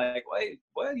were there were like, wait,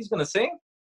 what? He's going to sing?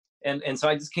 And so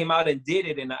I just came out and did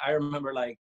it. And I remember,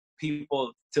 like,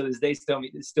 people to this day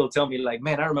still tell me like,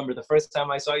 man, I remember the first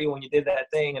time I saw you when you did that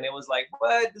thing. And it was like,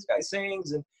 what? This guy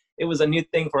sings. And it was a new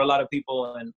thing for a lot of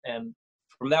people. And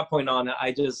from that point on,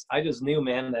 I just knew,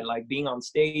 man, that like being on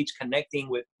stage, connecting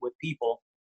with people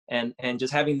and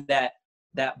just having that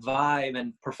vibe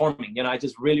and performing, you know, I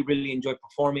just really, really enjoy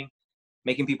performing,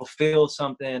 making people feel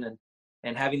something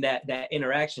and having that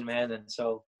interaction, man. And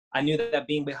so I knew that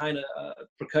being behind a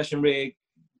percussion rig,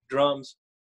 drums,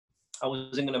 I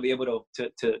wasn't going to be able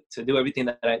to do everything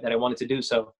that I wanted to do.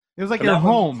 So it was like you're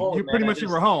home. You pretty much you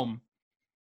were home.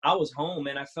 I was home,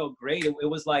 and I felt great. It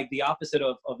was like the opposite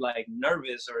of like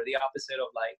nervous, or the opposite of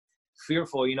like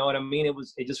fearful. You know what I mean?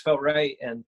 It just felt right.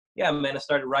 And yeah, man, I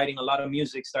started writing a lot of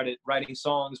music, started writing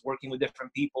songs, working with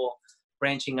different people,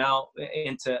 branching out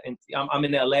into I'm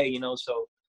in LA, you know, so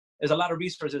there's a lot of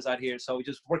resources out here. So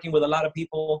just working with a lot of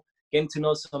people, getting to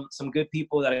know some good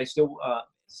people that I still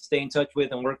stay in touch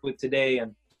with and work with today.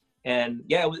 And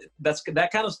yeah, that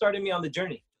kind of started me on the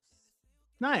journey.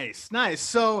 Nice.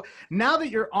 So now that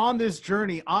you're on this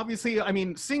journey, obviously, I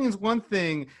mean, singing's one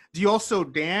thing. Do you also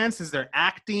dance? Is there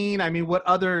acting? I mean, what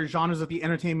other genres of the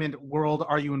entertainment world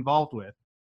are you involved with?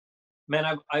 Man,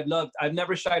 I've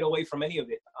never shied away from any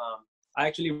of it. I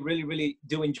actually really, really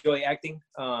do enjoy acting.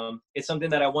 It's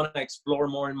something that I want to explore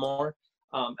more and more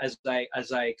as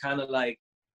I kind of like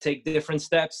take different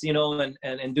steps, you know,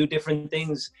 and do different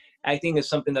things. Acting is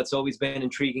something that's always been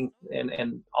intriguing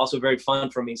and also very fun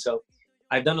for me. So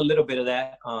I've done a little bit of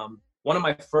that. One of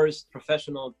my first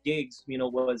professional gigs, you know,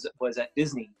 was at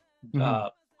Disney,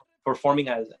 performing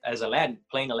as Aladdin,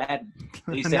 playing Aladdin.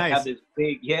 They used to have this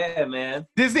big, yeah, man.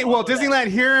 Disneyland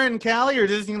here in Cali, or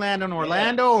Disneyland in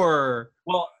Orlando, or?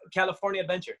 Well, California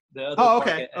Adventure. The other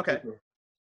okay.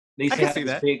 They used to have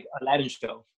this big Aladdin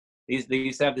show. They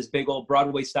used to have this big old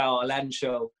Broadway style Aladdin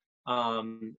show.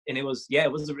 And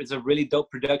it's a really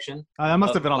dope production. That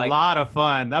must have been a lot of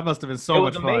fun. That must have been so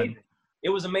much fun. It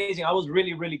was amazing. I was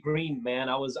really, really green, man.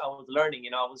 I was learning,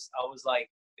 you know, I was like,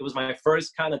 it was my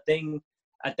first kind of thing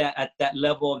at that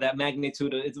level, of that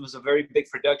magnitude. It was a very big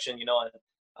production, you know.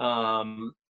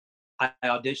 I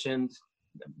auditioned,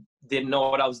 didn't know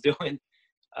what I was doing,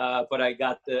 but I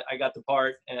got the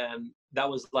part, and that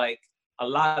was like a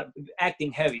lot of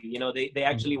acting heavy, you know. They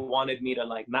actually wanted me to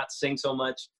like not sing so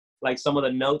much. Like some of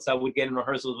the notes I would get in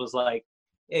rehearsals was like,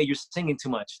 hey, you're singing too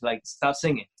much. Like, stop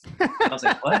singing. I was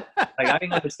like, what? Like, I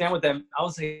didn't understand what them. I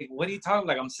was like, what are you talking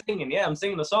about? Like, I'm singing. Yeah, I'm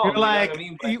singing the song. You're like, you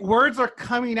know what I mean? Words are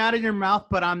coming out of your mouth,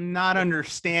 but I'm not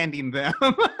understanding them.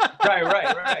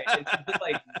 Right. It's just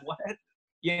like, what?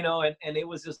 You know, and it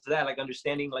was just that, like,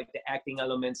 understanding, like, the acting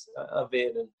elements of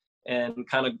it and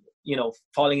kind of, you know,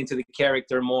 falling into the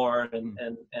character more and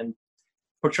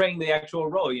portraying the actual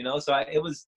role, you know? So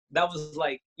that was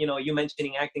like, you know, you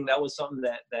mentioning acting, that was something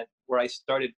that where I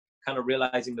started kind of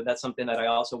realizing that that's something that I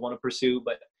also want to pursue.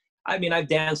 But I mean, I've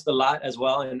danced a lot as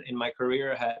well in my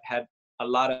career, had a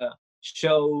lot of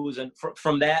shows. And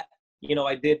from that, you know,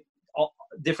 I did all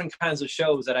different kinds of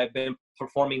shows that I've been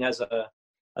performing as a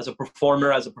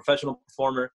performer, as a professional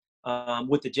performer.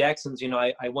 With the Jacksons, you know,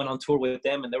 I went on tour with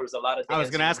them, and there was a lot of I was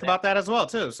going to ask about that as well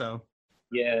too. So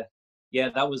yeah,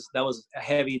 that was a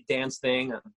heavy dance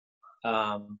thing.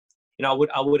 You know,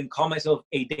 I wouldn't call myself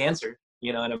a dancer,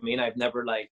 you know what I mean? I've never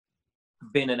like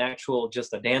been an actual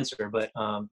just a dancer, but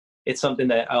it's something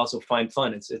that I also find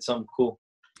fun. It's something cool.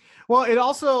 Well, it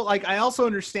also, like, I also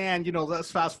understand, you know,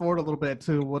 let's fast forward a little bit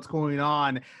to what's going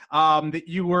on, that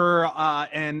you were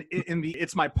in the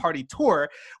It's My Party tour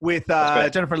with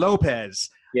Jennifer Lopez.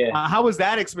 Yeah. How was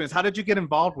that experience? How did you get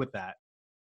involved with that?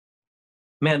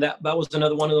 Man, that was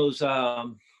another one of those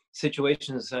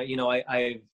situations. You know,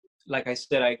 I like I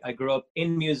said, I grew up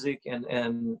in music and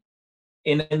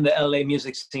in the LA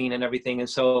music scene and everything. And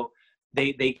so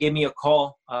they gave me a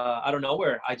call out of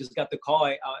nowhere. I just got the call.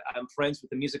 I'm friends with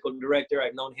the musical director.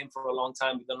 I've known him for a long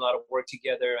time. We've done a lot of work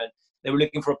together, and they were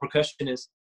looking for a percussionist.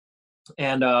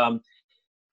 And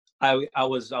I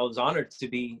was honored to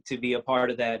be a part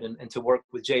of that and to work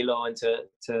with J-Lo and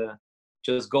to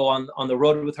just go on the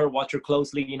road with her, watch her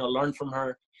closely, you know, learn from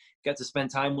her, get to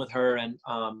spend time with her. And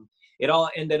it all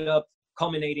ended up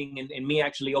culminating in me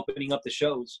actually opening up the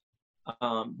shows,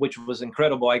 which was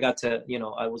incredible. I got to,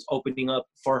 I was opening up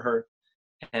for her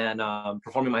and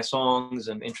performing my songs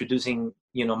and introducing,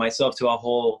 myself to a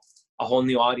whole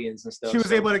new audience and stuff. She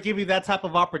was able to give you that type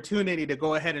of opportunity to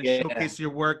go ahead and Yeah. showcase your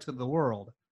work to the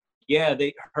world. Yeah,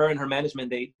 her and her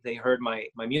management, they heard my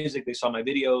music, they saw my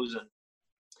videos, and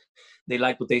they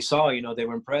liked what they saw. They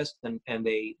were impressed, and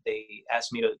they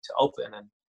asked me to open.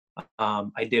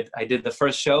 And I did the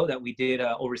first show that we did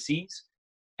overseas,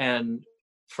 and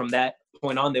from that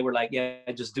point on, they were like,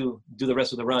 "Yeah, just do the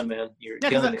rest of the run, man. You're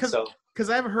killing it." So. Because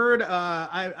I've heard,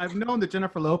 I've known that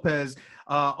Jennifer Lopez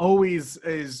always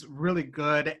is really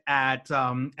good at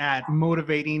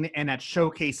motivating and at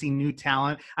showcasing new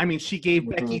talent. I mean, she gave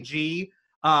Becky G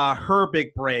her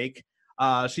big break.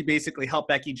 She basically helped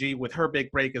Becky G with her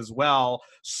big break as well.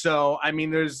 So, I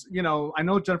mean, there's, I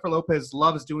know Jennifer Lopez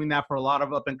loves doing that for a lot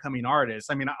of up and coming artists.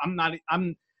 I mean,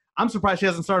 I'm surprised she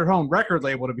hasn't started her own record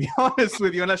label, to be honest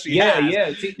with you, unless she has.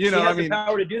 Yeah. She has the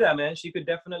power to do that, man. She could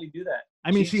definitely do that. I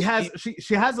mean, she has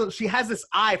this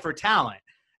eye for talent,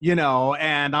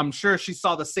 and I'm sure she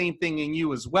saw the same thing in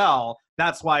you as well.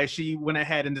 That's why she went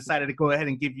ahead and decided to go ahead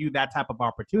and give you that type of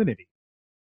opportunity.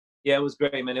 Yeah, it was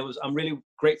great, man. I'm really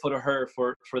grateful to her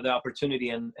for the opportunity,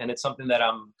 and it's something that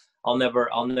I'll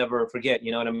never forget.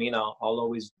 You know what I mean? I'll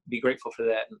always be grateful for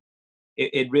that.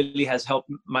 It really has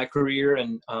helped my career,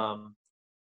 and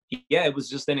it was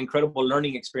just an incredible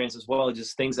learning experience as well.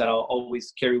 Just things that I'll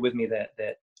always carry with me that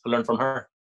I learned from her.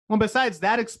 Well, besides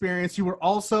that experience, you've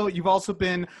also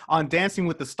been on Dancing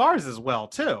with the Stars as well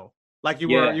too. Like you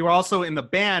were also in the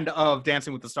band of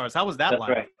Dancing with the Stars. How was that like?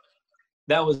 Right.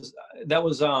 That was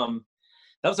a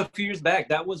few years back.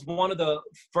 That was one of the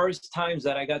first times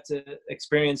that I got to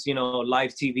experience,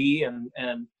 live TV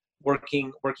and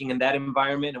working in that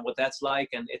environment and what that's like.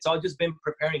 And it's all just been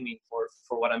preparing me for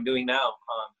what I'm doing now.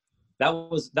 That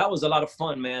was a lot of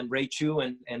fun, man. Ray Chu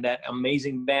and that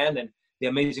amazing band and the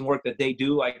amazing work that they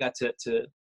do. I got to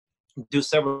do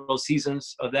several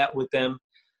seasons of that with them.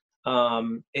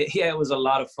 It was a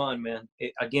lot of fun, man.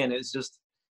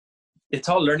 It's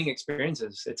all learning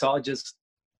experiences. It's all just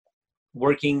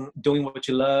working, doing what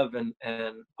you love and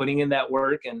putting in that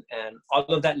work. And all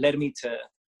of that led me to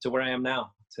where I am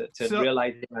now, to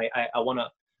realizing I want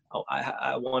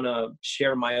to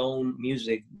share my own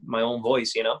music, my own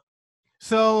voice,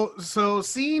 So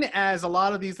seeing as a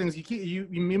lot of these things,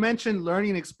 you mentioned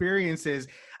learning experiences.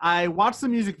 I watched the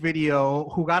music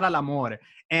video Jugar al Amor,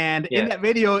 and in that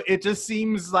video, it just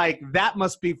seems like that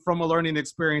must be from a learning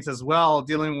experience as well,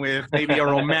 dealing with maybe a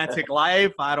romantic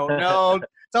life. I don't know.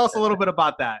 Tell us a little bit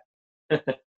about that.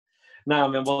 Nah,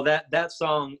 man. Well, that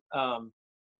song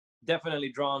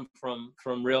definitely drawn from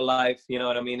real life. You know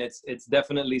what I mean? It's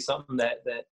definitely something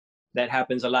that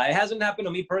happens a lot. It hasn't happened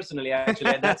to me personally,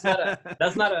 actually. That's not a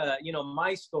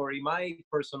my story, my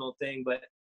personal thing. But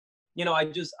I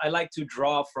like to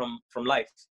draw from life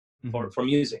for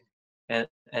music and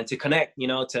to connect.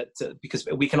 Because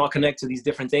we can all connect to these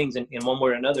different things in one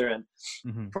way or another. And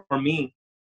for me,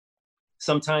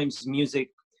 sometimes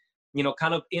music,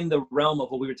 kind of in the realm of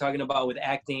what we were talking about with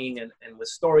acting and with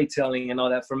storytelling and all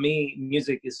that. For me,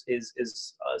 music is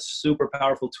a super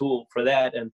powerful tool for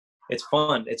that. And it's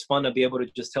fun. It's fun to be able to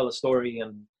just tell a story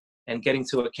and get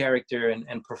into a character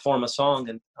and perform a song.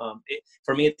 And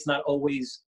for me, it's not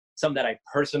always something that I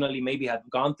personally maybe have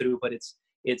gone through, but it's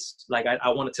like I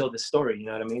want to tell this story. You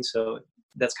know what I mean? So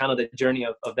that's kind of the journey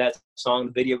of that song.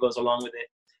 The video goes along with it.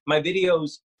 My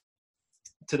videos,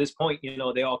 to this point,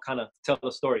 they all kind of tell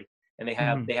a story, and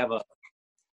they're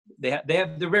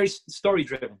very story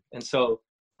driven. And so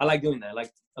I like doing that. I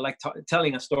like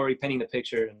telling a story, painting the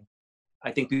picture, and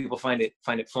I think people find it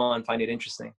fun, find it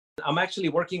interesting. I'm actually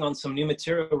working on some new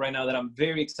material right now that I'm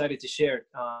very excited to share.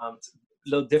 It's a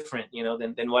little different,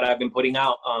 than what I've been putting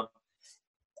out.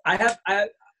 I've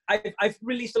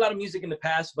released a lot of music in the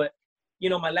past, but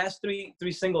my last three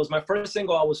singles. My first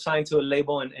single, I was signed to a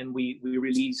label, and we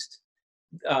released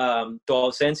Tu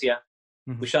Ausencia.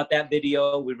 We shot that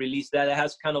video. We released that. It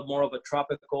has kind of more of a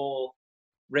tropical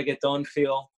reggaeton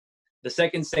feel. The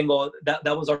second single, that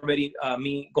was already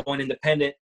me going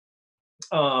independent.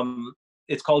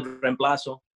 It's called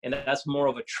Reemplazo, and that's more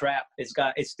of a trap. It's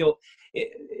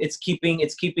keeping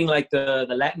like the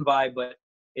Latin vibe, but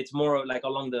it's more like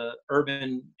along the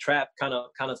urban trap kind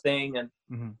of thing. And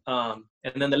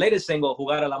and then the latest single,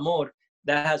 Jugar al Amor,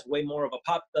 that has way more of a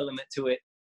pop element to it.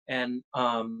 And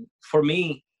for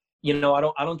me, I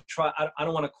don't want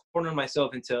to corner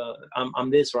myself into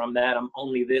I'm this or I'm that, I'm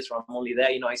only this or I'm only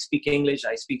that. I speak English,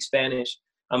 I speak Spanish,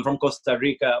 I'm from Costa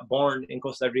Rica, born in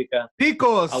Costa Rica.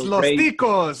 Ticos, los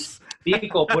ticos.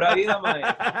 Tico, pura vida, man.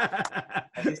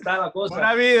 Así está la cosa.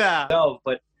 Pura vida. No,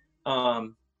 but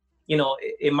you know,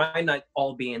 it might not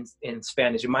all be in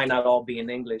Spanish. It might not all be in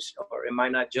English, or it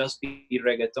might not just be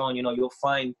reggaeton. You know, you'll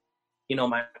find, you know,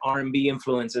 my R&B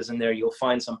influences in there. You'll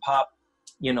find some pop,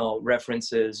 you know,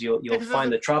 references. You'll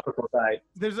find the tropical side.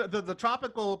 There's the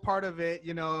tropical part of it.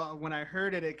 You know, when I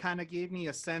heard it, it kind of gave me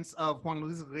a sense of Juan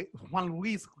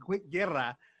Luis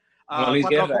Guerra.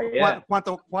 Yeah.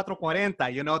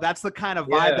 440, you know, that's the kind of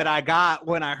vibe that I got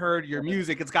when I heard your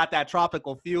music. It's got that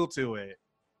tropical feel to it.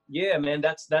 Yeah, man,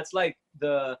 that's like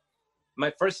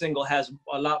my first single has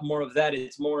a lot more of that.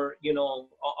 It's more, you know,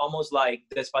 almost like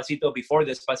Despacito before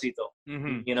Despacito.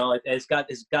 Mm-hmm. You know, it's got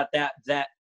that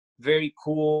very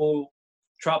cool,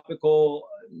 tropical,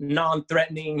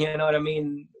 non-threatening, you know what I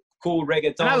mean, cool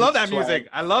reggaeton. And I love that music.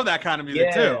 I love that kind of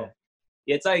music too.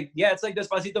 It's like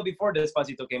Despacito before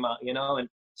Despacito came out, you know, and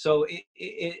so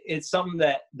it's something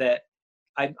that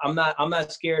I'm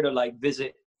not scared to like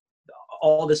visit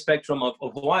all the spectrum of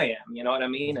who I am, you know what I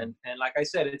mean? And like I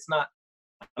said,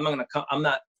 I'm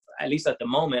not, at least at the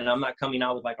moment, I'm not coming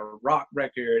out with like a rock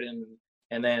record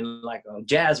and then like a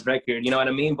jazz record, you know what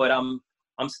I mean? But I'm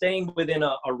staying within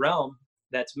a realm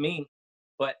that's me,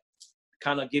 but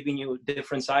kind of giving you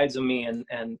different sides of me and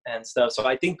stuff. So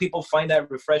I think people find that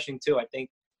refreshing too. I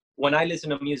think when I listen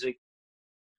to music,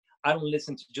 I don't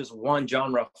listen to just one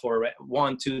genre for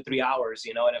 1, 2, 3 hours,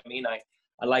 you know what I mean? I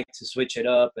like to switch it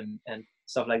up and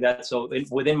stuff like that. So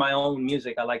within my own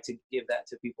music, I like to give that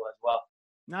to people as well.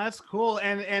 No, that's cool.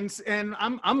 And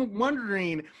I'm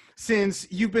wondering, since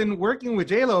you've been working with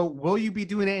J-Lo, will you be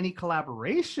doing any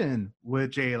collaboration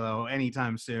with J-Lo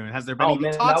anytime soon? Has there been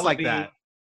any talks like that?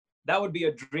 That would be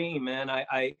a dream, man.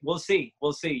 We'll see.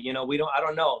 You know, I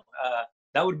don't know.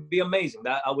 That would be amazing.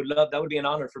 That would be an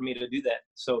honor for me to do that.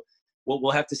 So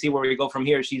we'll have to see where we go from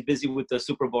here. She's busy with the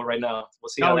Super Bowl right now. We'll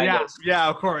see how that goes. Yeah,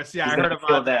 of course. Yeah, I heard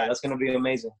about that. That's going to be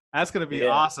amazing. That's going to be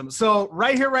awesome. So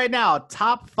right here, right now,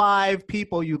 top 5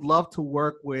 people you'd love to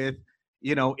work with,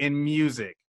 you know, in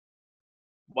music.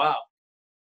 Wow,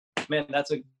 man,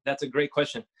 that's a great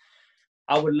question.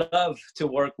 I would love to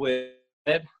work with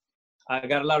Zed. I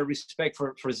got a lot of respect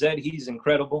for Zed. He's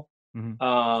incredible.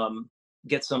 Mm-hmm.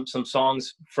 Get some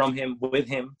songs from him, with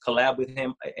him, collab with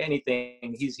him,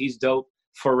 anything. He's dope.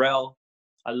 Pharrell,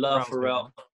 I love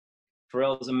Pharrell.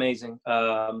 Pharrell's amazing.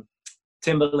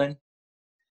 Timbaland,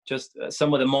 just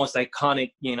some of the most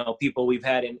iconic, you know, people we've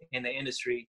had in the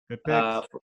industry.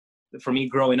 For me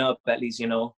growing up, at least, you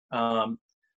know. On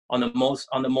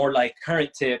the more like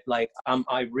current tip, like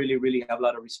I really have a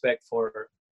lot of respect for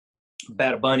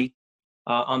Bad Bunny.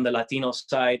 On the Latino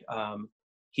side,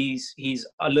 he's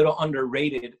a little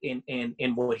underrated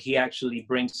in what he actually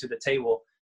brings to the table.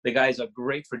 The guy's a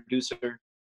great producer,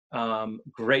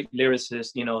 great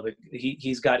lyricist. You know,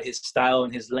 he's got his style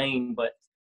and his lane, but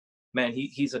man,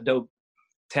 he's a dope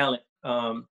talent.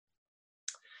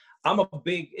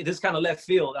 This kind of left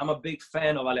field. I'm a big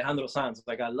fan of Alejandro Sanz.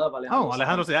 Like, I love Alejandro.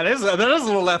 Alejandro Sanz. That is a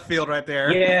little left field right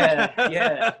there.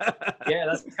 Yeah.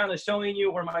 That's kind of showing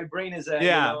you where my brain is at.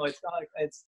 Yeah. You know,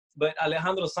 but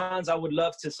Alejandro Sanz, I would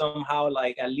love to somehow,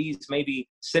 like, at least maybe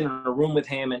sit in a room with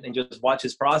him and just watch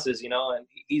his process, you know, and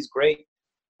he's great.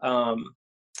 Man,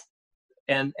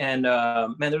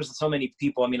 there's so many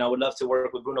people. I mean, I would love to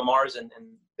work with Bruno Mars and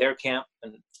their camp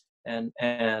and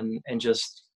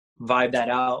just vibe that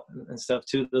out and stuff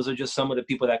too. Those are just some of the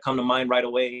people that come to mind right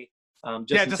away.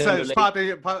 Just pop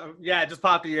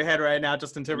in your head right now.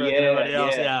 Justin Timberlake and everybody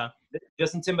else. Yeah.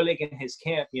 Justin Timberlake and his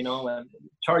camp, you know, and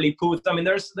Charlie Puth. I mean,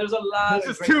 there's a lot.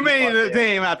 There's too many to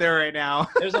name out there right now.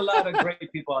 There's a lot of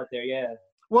great people out there. Yeah.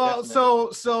 Well,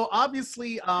 so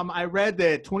obviously, I read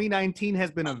that 2019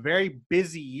 has been a very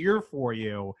busy year for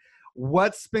you.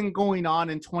 What's been going on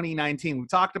in 2019? We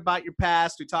talked about your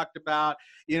past. We talked about,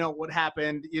 you know, what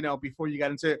happened, you know, before you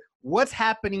got into it. What's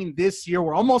happening this year?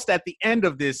 We're almost at the end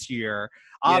of this year.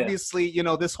 Yeah. Obviously, you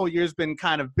know, this whole year's been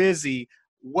kind of busy.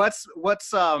 What's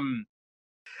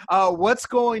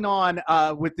going on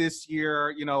with this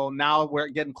year? You know, now we're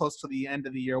getting close to the end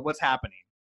of the year. What's happening?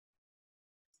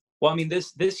 Well, I mean,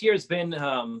 this year's been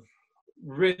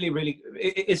really.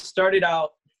 It started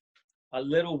out a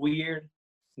little weird.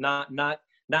 Not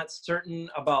certain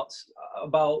about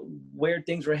where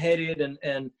things were headed,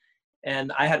 and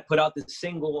I had put out this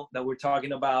single that we're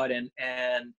talking about, and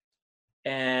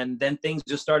then things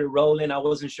just started rolling. I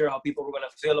wasn't sure how people were going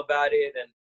to feel about it, and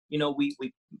you know, we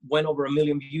went over 1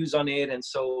 million views on it, and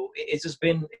so it's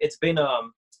been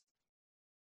a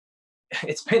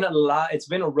lot. It's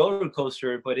been a roller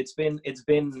coaster, but it's been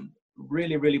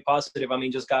really, really positive. I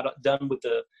mean, just got done with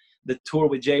the tour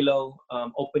with J-Lo,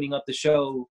 opening up the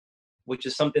show, which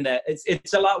is something that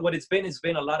it's a lot. What it's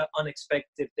been a lot of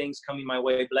unexpected things coming my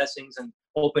way, blessings and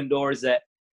open doors that,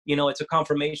 you know, it's a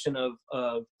confirmation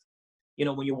of you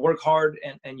know, when you work hard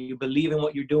and you believe in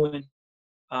what you're doing,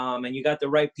 and you got the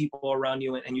right people around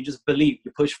you, and you just believe,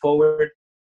 you push forward,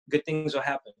 good things will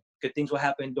happen. Good things will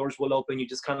happen. Doors will open. You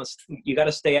just you got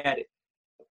to stay at it,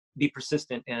 be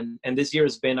persistent. And this year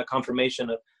has been a confirmation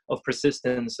of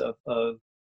persistence, of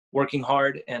working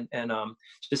hard and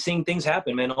just seeing things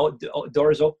happen, man. All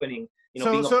doors opening, you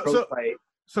know, being approached by.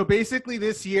 So basically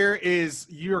this year is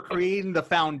you're creating the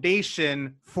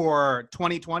foundation for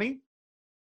 2020?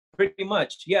 Pretty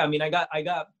much. Yeah. I mean, I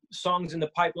got songs in the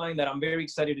pipeline that I'm very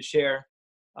excited to share.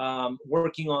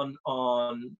 Working on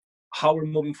how we're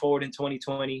moving forward in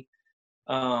 2020.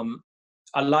 A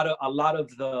lot of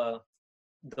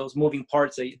those moving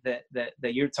parts that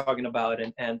you're talking about,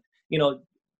 and you know,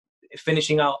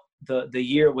 finishing out the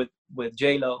year with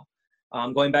J-Lo,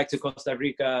 going back to Costa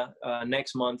Rica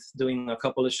next month, doing a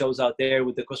couple of shows out there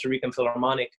with the Costa Rican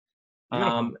Philharmonic.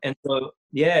 And so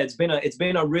yeah, it's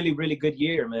been a really, really good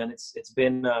year, man. It's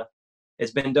been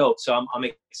dope. So I'm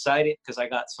excited because I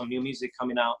got some new music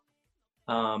coming out.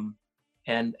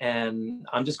 And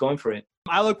I'm just going for it.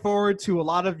 I look forward to a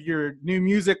lot of your new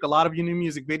music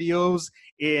videos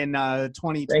in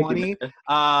 2020.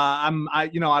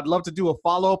 I'd love to do a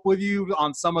follow-up with you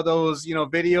on some of those, you know,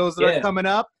 videos that are coming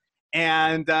up.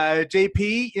 And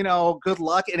JP, you know, good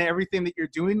luck in everything that you're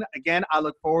doing. Again, I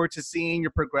look forward to seeing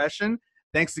your progression.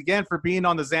 Thanks again for being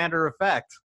on the Xander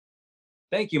Effect.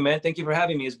 Thank you, man. Thank you for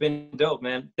having me. It's been dope,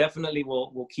 man. Definitely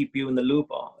we'll keep you in the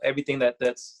loop on everything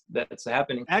that's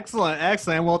happening.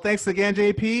 Excellent. Well, thanks again,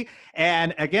 JP.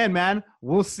 And again, man,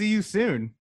 we'll see you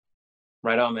soon.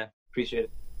 Right on, man. Appreciate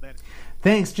it. Later.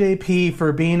 Thanks, JP,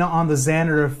 for being on the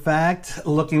Xander Effect.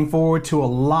 Looking forward to a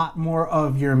lot more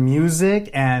of your music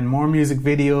and more music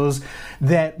videos.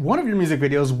 That one of your music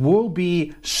videos will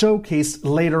be showcased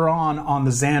later on the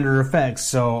Xander Effect.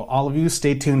 So all of you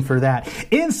stay tuned for that.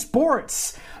 In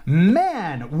sports,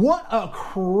 man, what a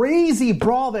crazy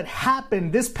brawl that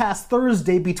happened this past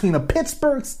Thursday between the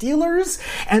Pittsburgh Steelers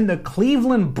and the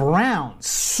Cleveland Browns.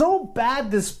 So bad,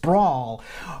 this brawl,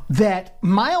 that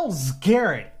Myles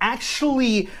Garrett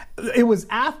actually, it was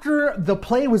after the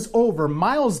play was over,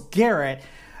 Myles Garrett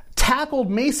tackled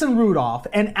Mason Rudolph,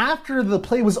 and after the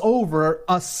play was over,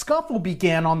 a scuffle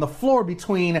began on the floor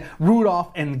between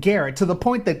Rudolph and Garrett, to the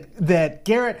point that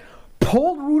Garrett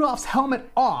pulled Rudolph's helmet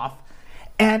off.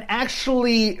 And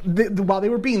actually, while they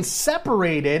were being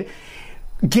separated,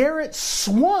 Garrett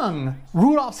swung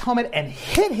Rudolph's helmet and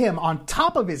hit him on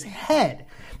top of his head.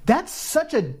 That's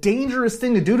such a dangerous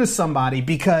thing to do to somebody,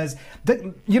 because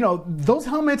those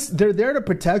helmets, they're there to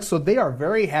protect, so they are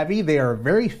very heavy, they are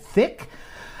very thick.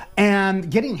 And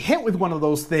getting hit with one of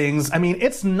those things, I mean,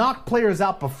 it's knocked players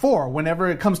out before whenever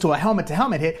it comes to a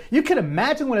helmet-to-helmet hit. You can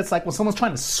imagine what it's like when someone's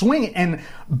trying to swing it and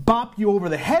bop you over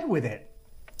the head with it.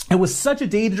 It was such a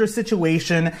dangerous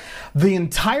situation. The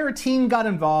entire team got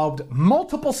involved.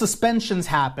 Multiple suspensions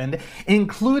happened,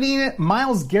 including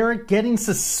Myles Garrett getting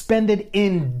suspended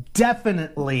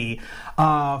indefinitely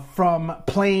from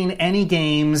playing any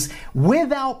games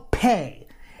without pay.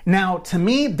 Now, to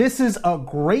me, this is a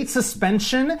great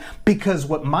suspension because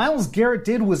what Myles Garrett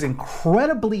did was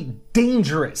incredibly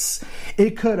dangerous.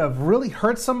 It could have really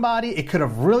hurt somebody. It could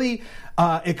have really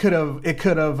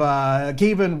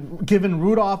given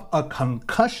Rudolph a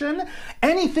concussion.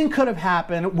 Anything could have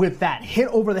happened with that hit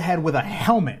over the head with a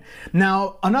helmet.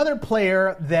 Now, another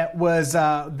player that was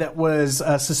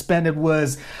suspended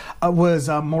was Maurice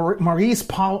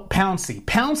Pouncey.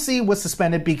 Pouncey was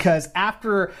suspended because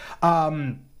after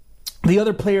the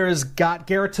other players got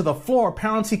Garrett to the floor,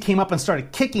 Pouncey came up and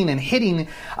started kicking and hitting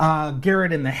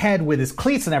Garrett in the head with his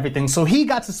cleats and everything. So he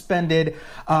got suspended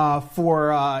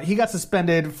for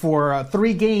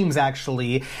 3 games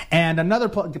actually, and another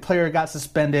player got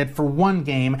suspended for 1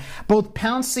 game. Both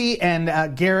Pouncey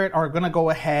and Garrett are going to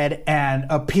go ahead and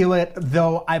appeal it,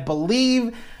 though I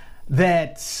believe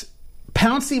that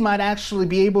Pouncey might actually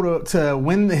be able to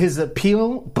win his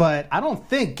appeal, but I don't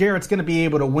think Garrett's going to be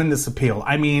able to win this appeal.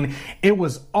 I mean, it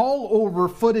was all over,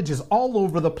 footage is all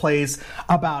over the place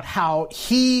about how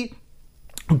he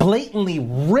blatantly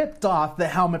ripped off the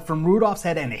helmet from Rudolph's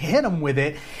head and hit him with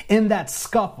it in that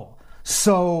scuffle.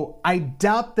 So I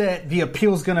doubt that the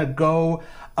appeal is going to go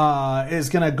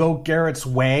Garrett's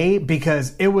way,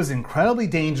 because it was incredibly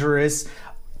dangerous,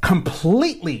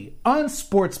 completely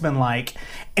unsportsmanlike,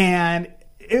 and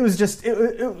it was just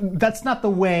that's not the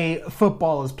way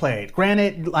football is played.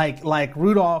 Granted, like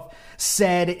Rudolph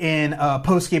said in a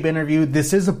post-game interview,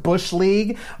 this is a Bush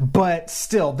league, but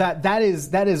still, that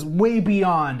is way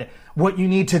beyond what you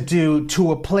need to do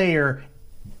to a player,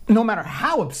 no matter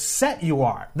how upset you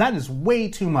are. That is way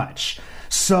too much.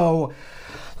 So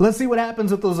let's see what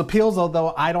happens with those appeals,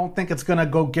 although I don't think it's going to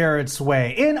go Garrett's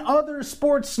way. In other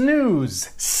sports news,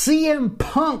 CM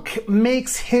Punk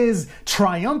makes his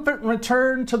triumphant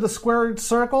return to the squared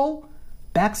circle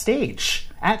backstage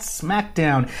at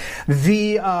SmackDown.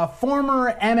 The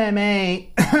former MMA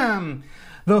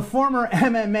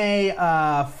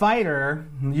fighter,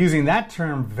 using that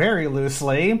term very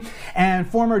loosely, and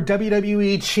former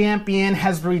WWE champion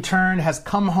has returned, has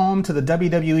come home to the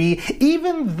WWE,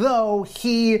 even though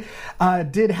he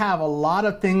did have a lot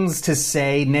of things to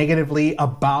say negatively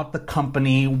about the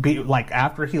company. Like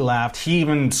after he left, he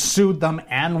even sued them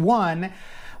and won.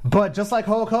 But just like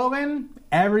Hulk Hogan,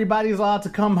 everybody's allowed to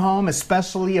come home,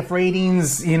 especially if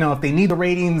ratings, if they need the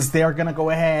ratings, they're going to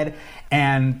go ahead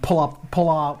and pull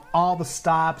out all the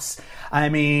stops. I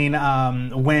mean,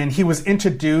 when he was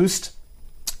introduced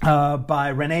by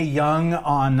Renee Young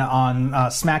on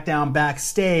SmackDown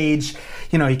backstage,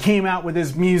 he came out with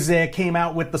his music, came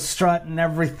out with the strut and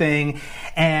everything,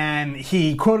 and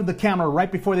he quoted the camera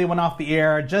right before they went off the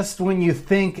air. Just when you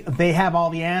think they have all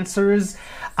the answers,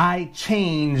 I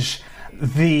change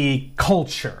the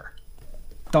culture.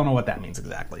 Don't know what that means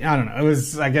exactly. I don't know. It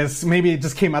was, I guess, maybe it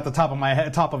just came out the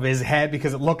top of his head,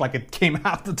 because it looked like it came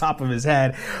out the top of his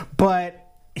head. But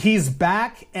he's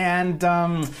back, and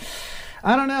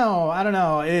I don't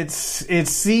know. It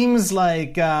seems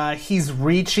like he's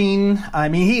reaching. I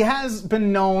mean, he has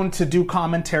been known to do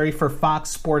commentary for Fox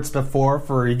Sports before,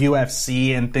 for UFC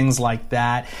and things like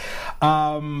that.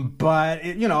 But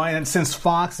and since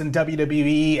Fox and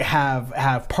WWE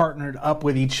have partnered up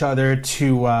with each other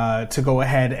to go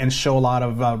ahead and show a lot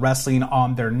of wrestling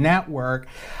on their network,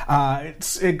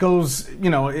 it goes.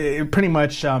 It pretty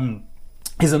much.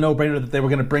 Is a no-brainer that they were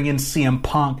going to bring in CM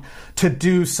Punk to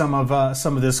do some of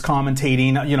this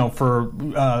commentating, for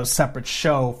a separate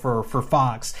show for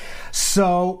Fox.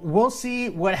 So we'll see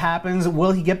what happens.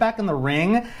 Will he get back in the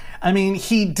ring? I mean,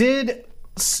 he did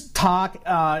talk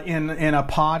in a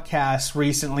podcast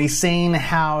recently saying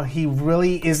how he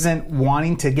really isn't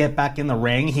wanting to get back in the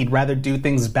ring. He'd rather do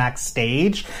things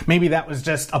backstage. Maybe that was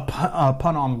just a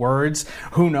pun on words.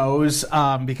 Who knows?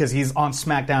 Because he's on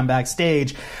SmackDown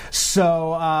backstage.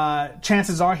 So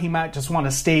chances are he might just want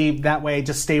to stay that way,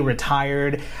 just stay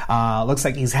retired. Looks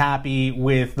like he's happy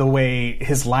with the way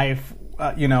his life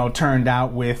turned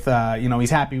out with,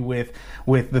 he's happy with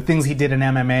the things he did in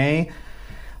MMA.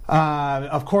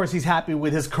 Of course, he's happy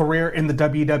with his career in the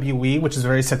WWE, which is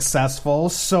very successful.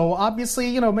 So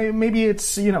obviously, maybe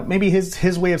it's, maybe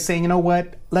his way of saying,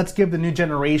 what, let's give the new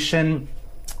generation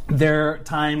their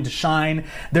time to shine,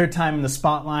 their time in the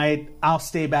spotlight. I'll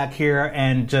stay back here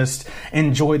and just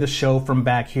enjoy the show from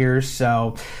back here.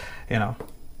 So,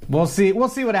 we'll see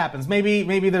what happens.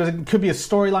 Maybe there could be a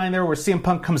storyline there where CM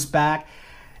Punk comes back.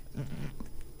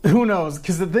 Who knows?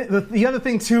 Because the other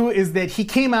thing, too, is that he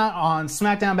came out on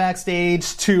SmackDown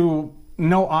backstage to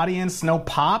no audience, no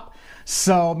pop.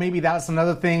 So maybe that's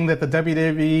another thing that the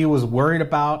WWE was worried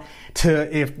about,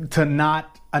 to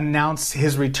not announce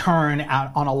his return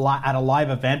at a live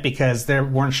event, because they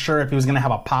weren't sure if he was going to have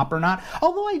a pop or not.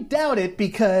 Although I doubt it,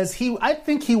 because I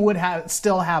think he would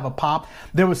still have a pop.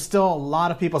 There was still a lot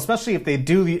of people, especially if they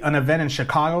do an event in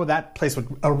Chicago, that place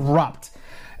would erupt.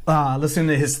 Listening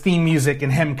to his theme music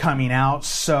and him coming out.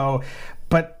 So,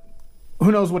 but who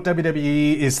knows what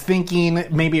WWE is thinking?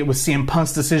 Maybe it was CM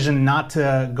Punk's decision not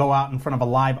to go out in front of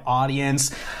a live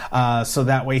audience, so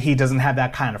that way he doesn't have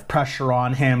that kind of pressure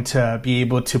on him to be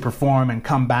able to perform and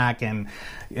come back and,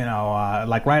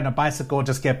 like riding a bicycle,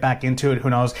 just get back into it. Who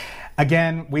knows?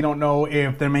 Again, we don't know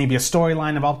if there may be a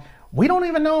storyline involved. We don't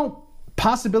even know.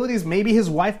 Possibilities, maybe his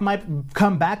wife might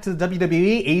come back to the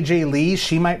WWE. AJ Lee,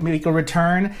 she might make a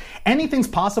return. Anything's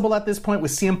possible at this point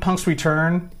with CM Punk's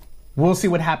return. We'll see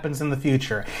what happens in the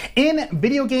future. In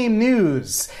video game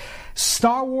news,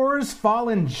 Star Wars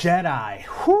Fallen Jedi.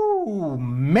 Whoo,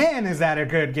 man, is that a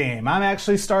good game. I've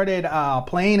actually started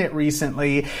playing it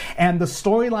recently, and the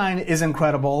storyline is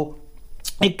incredible.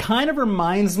 It kind of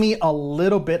reminds me a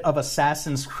little bit of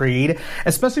Assassin's Creed,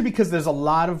 especially because there's a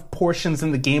lot of portions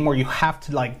in the game where you have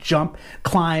to jump,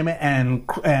 climb, and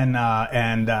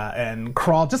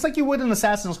crawl, just like you would in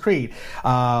Assassin's Creed.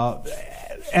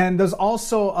 there's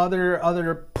also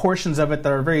other portions of it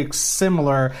that are very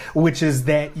similar, which is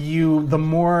that the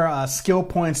more skill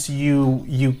points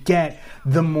you get,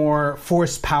 the more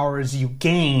force powers you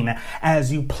gain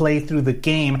as you play through the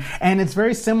game. And it's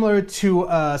very similar to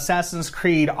Assassin's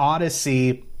Creed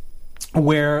Odyssey,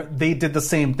 where they did the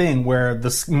same thing, where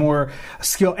the more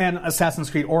skill, and Assassin's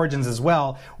Creed Origins as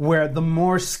well, where the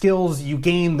more skills you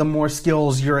gain, the more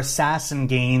skills your assassin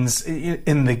gains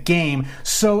in the game.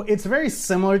 So it's very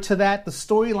similar to that. The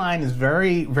storyline is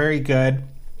very, very good.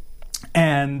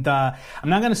 And I'm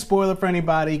not going to spoil it for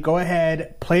anybody. Go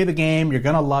ahead, play the game. You're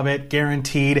going to love it,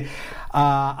 guaranteed.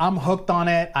 I'm hooked on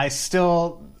it. I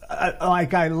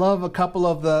love a couple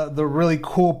of the really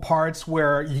cool parts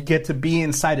where you get to be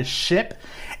inside a ship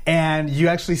and you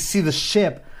actually see the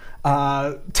ship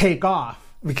take off,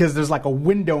 because there's like a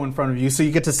window in front of you, so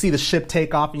you get to see the ship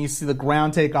take off and you see the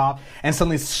ground take off, and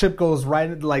suddenly the ship goes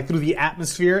right like through the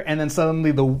atmosphere, and then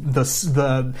suddenly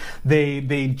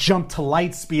they jump to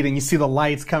light speed and you see the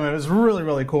lights coming. It was really,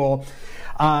 really cool.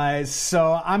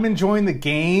 So I'm enjoying the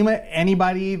game.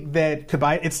 Anybody that could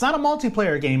buy it, it's not a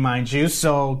multiplayer game, mind you,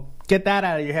 so get that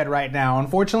out of your head right now.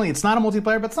 Unfortunately, it's not a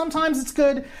multiplayer, but sometimes it's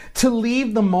good to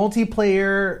leave the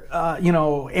multiplayer,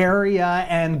 area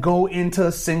and go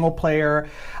into single player.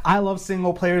 I love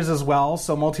single players as well,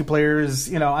 so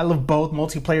multiplayers, I love both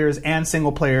multiplayers and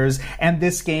single players, and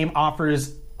this game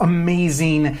offers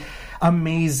amazing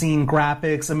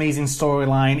graphics, amazing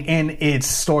storyline in its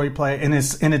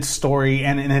story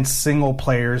and in its single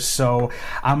players. So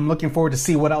I'm looking forward to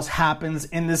see what else happens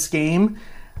in this game.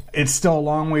 It's still a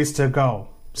long ways to go.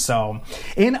 So,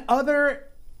 in other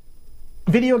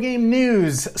video game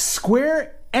news,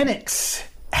 Square Enix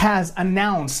has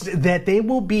announced that they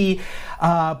will be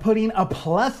putting a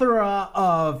plethora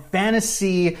of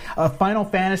Final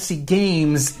Fantasy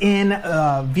games in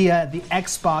via the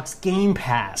Xbox Game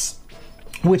Pass,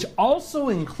 which also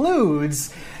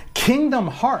includes Kingdom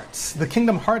Hearts, the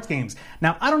Kingdom Hearts games.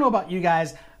 Now, I don't know about you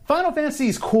guys. Final Fantasy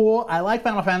is cool. I like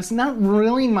Final Fantasy. Not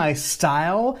really my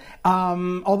style,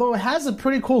 although it has a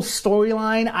pretty cool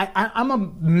storyline. I'm a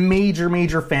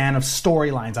major fan of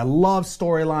storylines. I love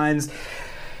storylines.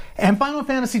 And Final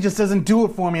Fantasy just doesn't do it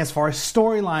for me as far as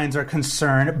storylines are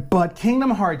concerned, but Kingdom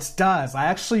Hearts does. I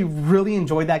actually really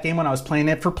enjoyed that game when I was playing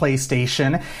it for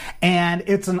PlayStation, and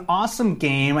it's an awesome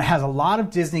game. It has a lot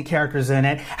of Disney characters in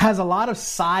it, has a lot of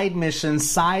side missions,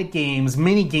 side games,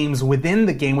 mini games within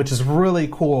the game, which is really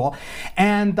cool.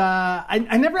 And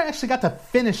I never actually got to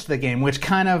finish the game, which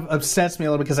kind of upsets me a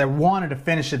little because I wanted to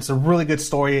finish it. It's a really good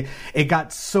story. It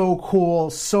got so cool,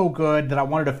 so good that I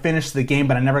wanted to finish the game,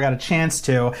 but I never got a chance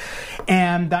to.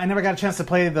 And I never got a chance to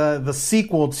play the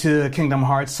sequel to Kingdom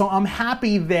Hearts, so I'm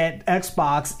happy that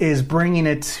Xbox is bringing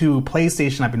it to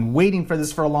PlayStation. I've been waiting for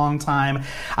this for a long time.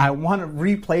 I want to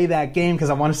replay that game because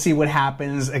I want to see what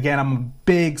happens. Again, I'm a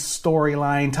big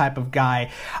storyline type of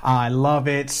guy. I love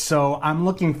it, so I'm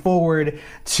looking forward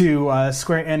to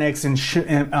Square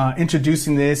Enix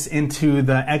introducing this into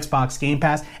the Xbox Game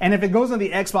Pass. And if it goes on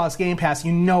the Xbox Game Pass,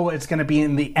 you know it's going to be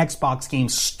in the Xbox Game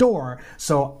Store,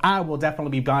 so I will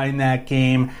definitely be buying that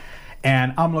game,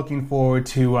 and I'm looking forward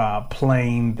to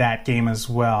playing that game as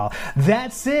well.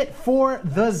 That's it for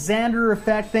the Xander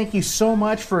Effect. Thank you so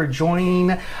much for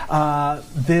joining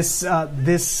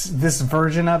this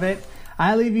version of it.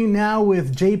 I leave you now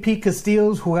with JP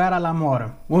Castillo's Jugar al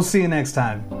Amor. We'll see you next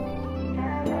time.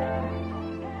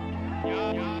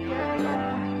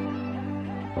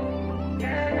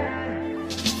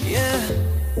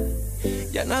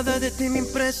 Ya nada de ti me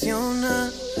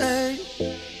impresiona, ey.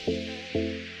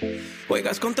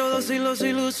 Juegas con todos y los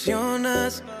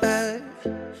ilusionas, ey.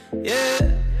 Yeah.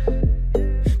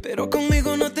 Pero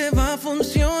conmigo no te va a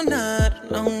funcionar,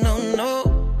 no.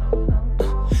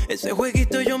 Ese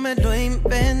jueguito yo me lo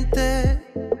inventé,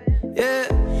 yeah.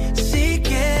 Si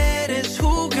quieres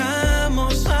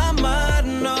jugamos a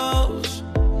amarnos,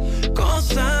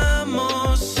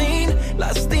 gozamos sin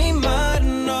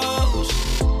lastimarnos,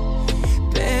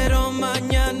 pero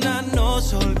mañana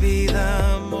nos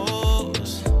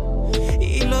olvidamos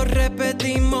y lo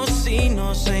repetimos si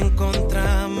nos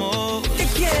encontramos. ¿Qué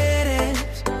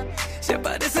quieres? Si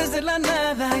apareces de la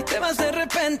nada y te vas de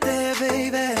repente,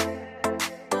 baby,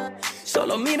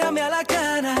 solo mírame a la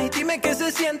cara y dime qué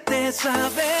se siente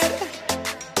saber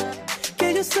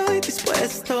que yo estoy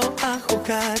dispuesto a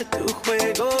jugar tu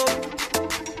juego.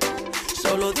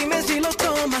 Solo dime si lo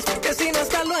tomas, porque si no,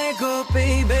 hasta luego,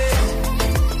 baby.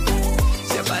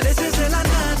 Si apareces de la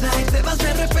nada y te vas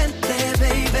de repente,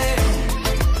 baby,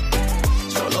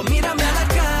 solo mírame a la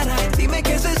cara y dime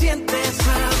qué se siente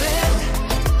saber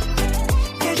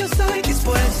que yo estoy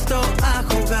dispuesto a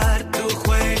jugar tu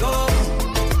juego.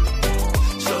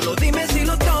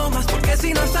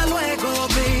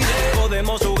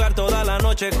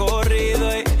 noche corrido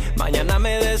y mañana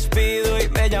me despido y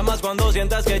me llamas cuando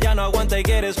sientas que ya no aguanta y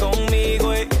quieres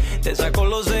conmigo y te saco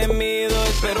los gemidos,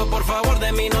 pero por favor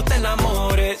de mí no te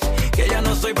enamores, que ya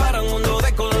no estoy para un mundo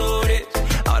de colores,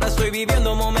 ahora estoy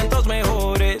viviendo momentos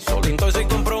mejores, solito y sin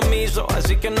compromiso,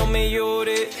 así que no me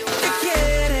llores. ¿Qué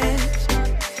quieres?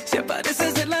 Si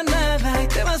apareces de la nada y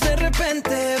te vas de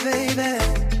repente, baby,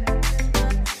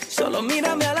 solo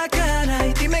mírame a la cara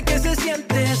y dime qué se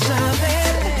siente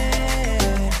saber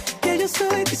que yo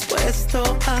estoy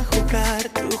dispuesto a jugar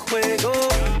tu juego.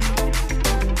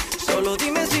 Solo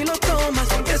dime si lo tomas,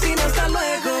 porque si no hasta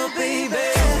luego, baby.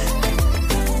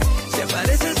 Si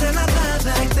apareces de la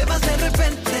nada y te vas de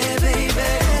repente,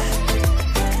 baby,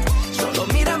 solo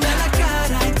mírame a la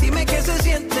cara y dime qué se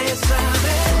siente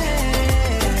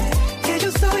saber que yo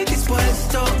estoy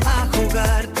dispuesto a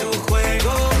jugar tu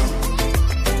juego.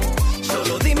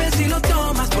 Solo dime si lo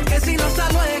tomas, porque si no hasta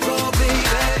luego,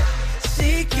 baby.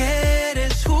 Si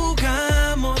quieres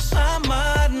jugamos a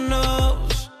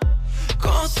amarnos,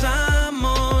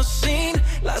 gozamos sin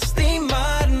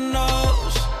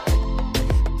lastimarnos,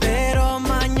 pero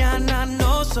mañana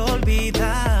nos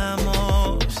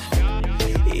olvidamos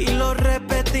y lo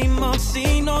repetimos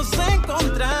si nos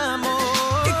encontramos.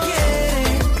 ¿Qué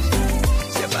quieres?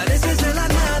 Si apareces de la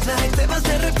nada y te vas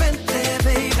de repente,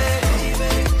 baby,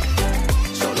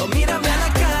 solo mírame a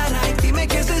la cara y dime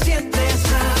qué se siente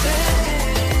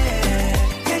saber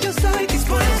que yo estoy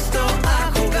dispuesto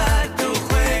a jugar tu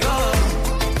juego.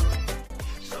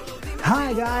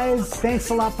 Hi guys, thanks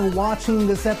a lot for watching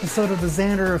this episode of the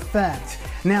Xander Effect.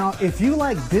 Now, if you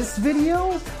like this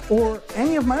video or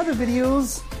any of my other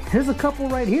videos, here's a couple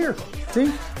right here.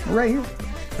 See? Right here.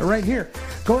 They're right here.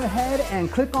 Go ahead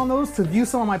and click on those to view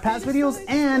some of my past videos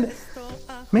and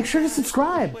make sure to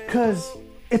subscribe because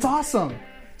it's awesome.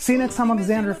 See you next time on the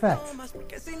Xander Effect.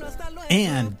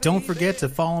 And don't forget to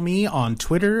follow me on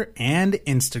Twitter and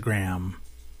Instagram.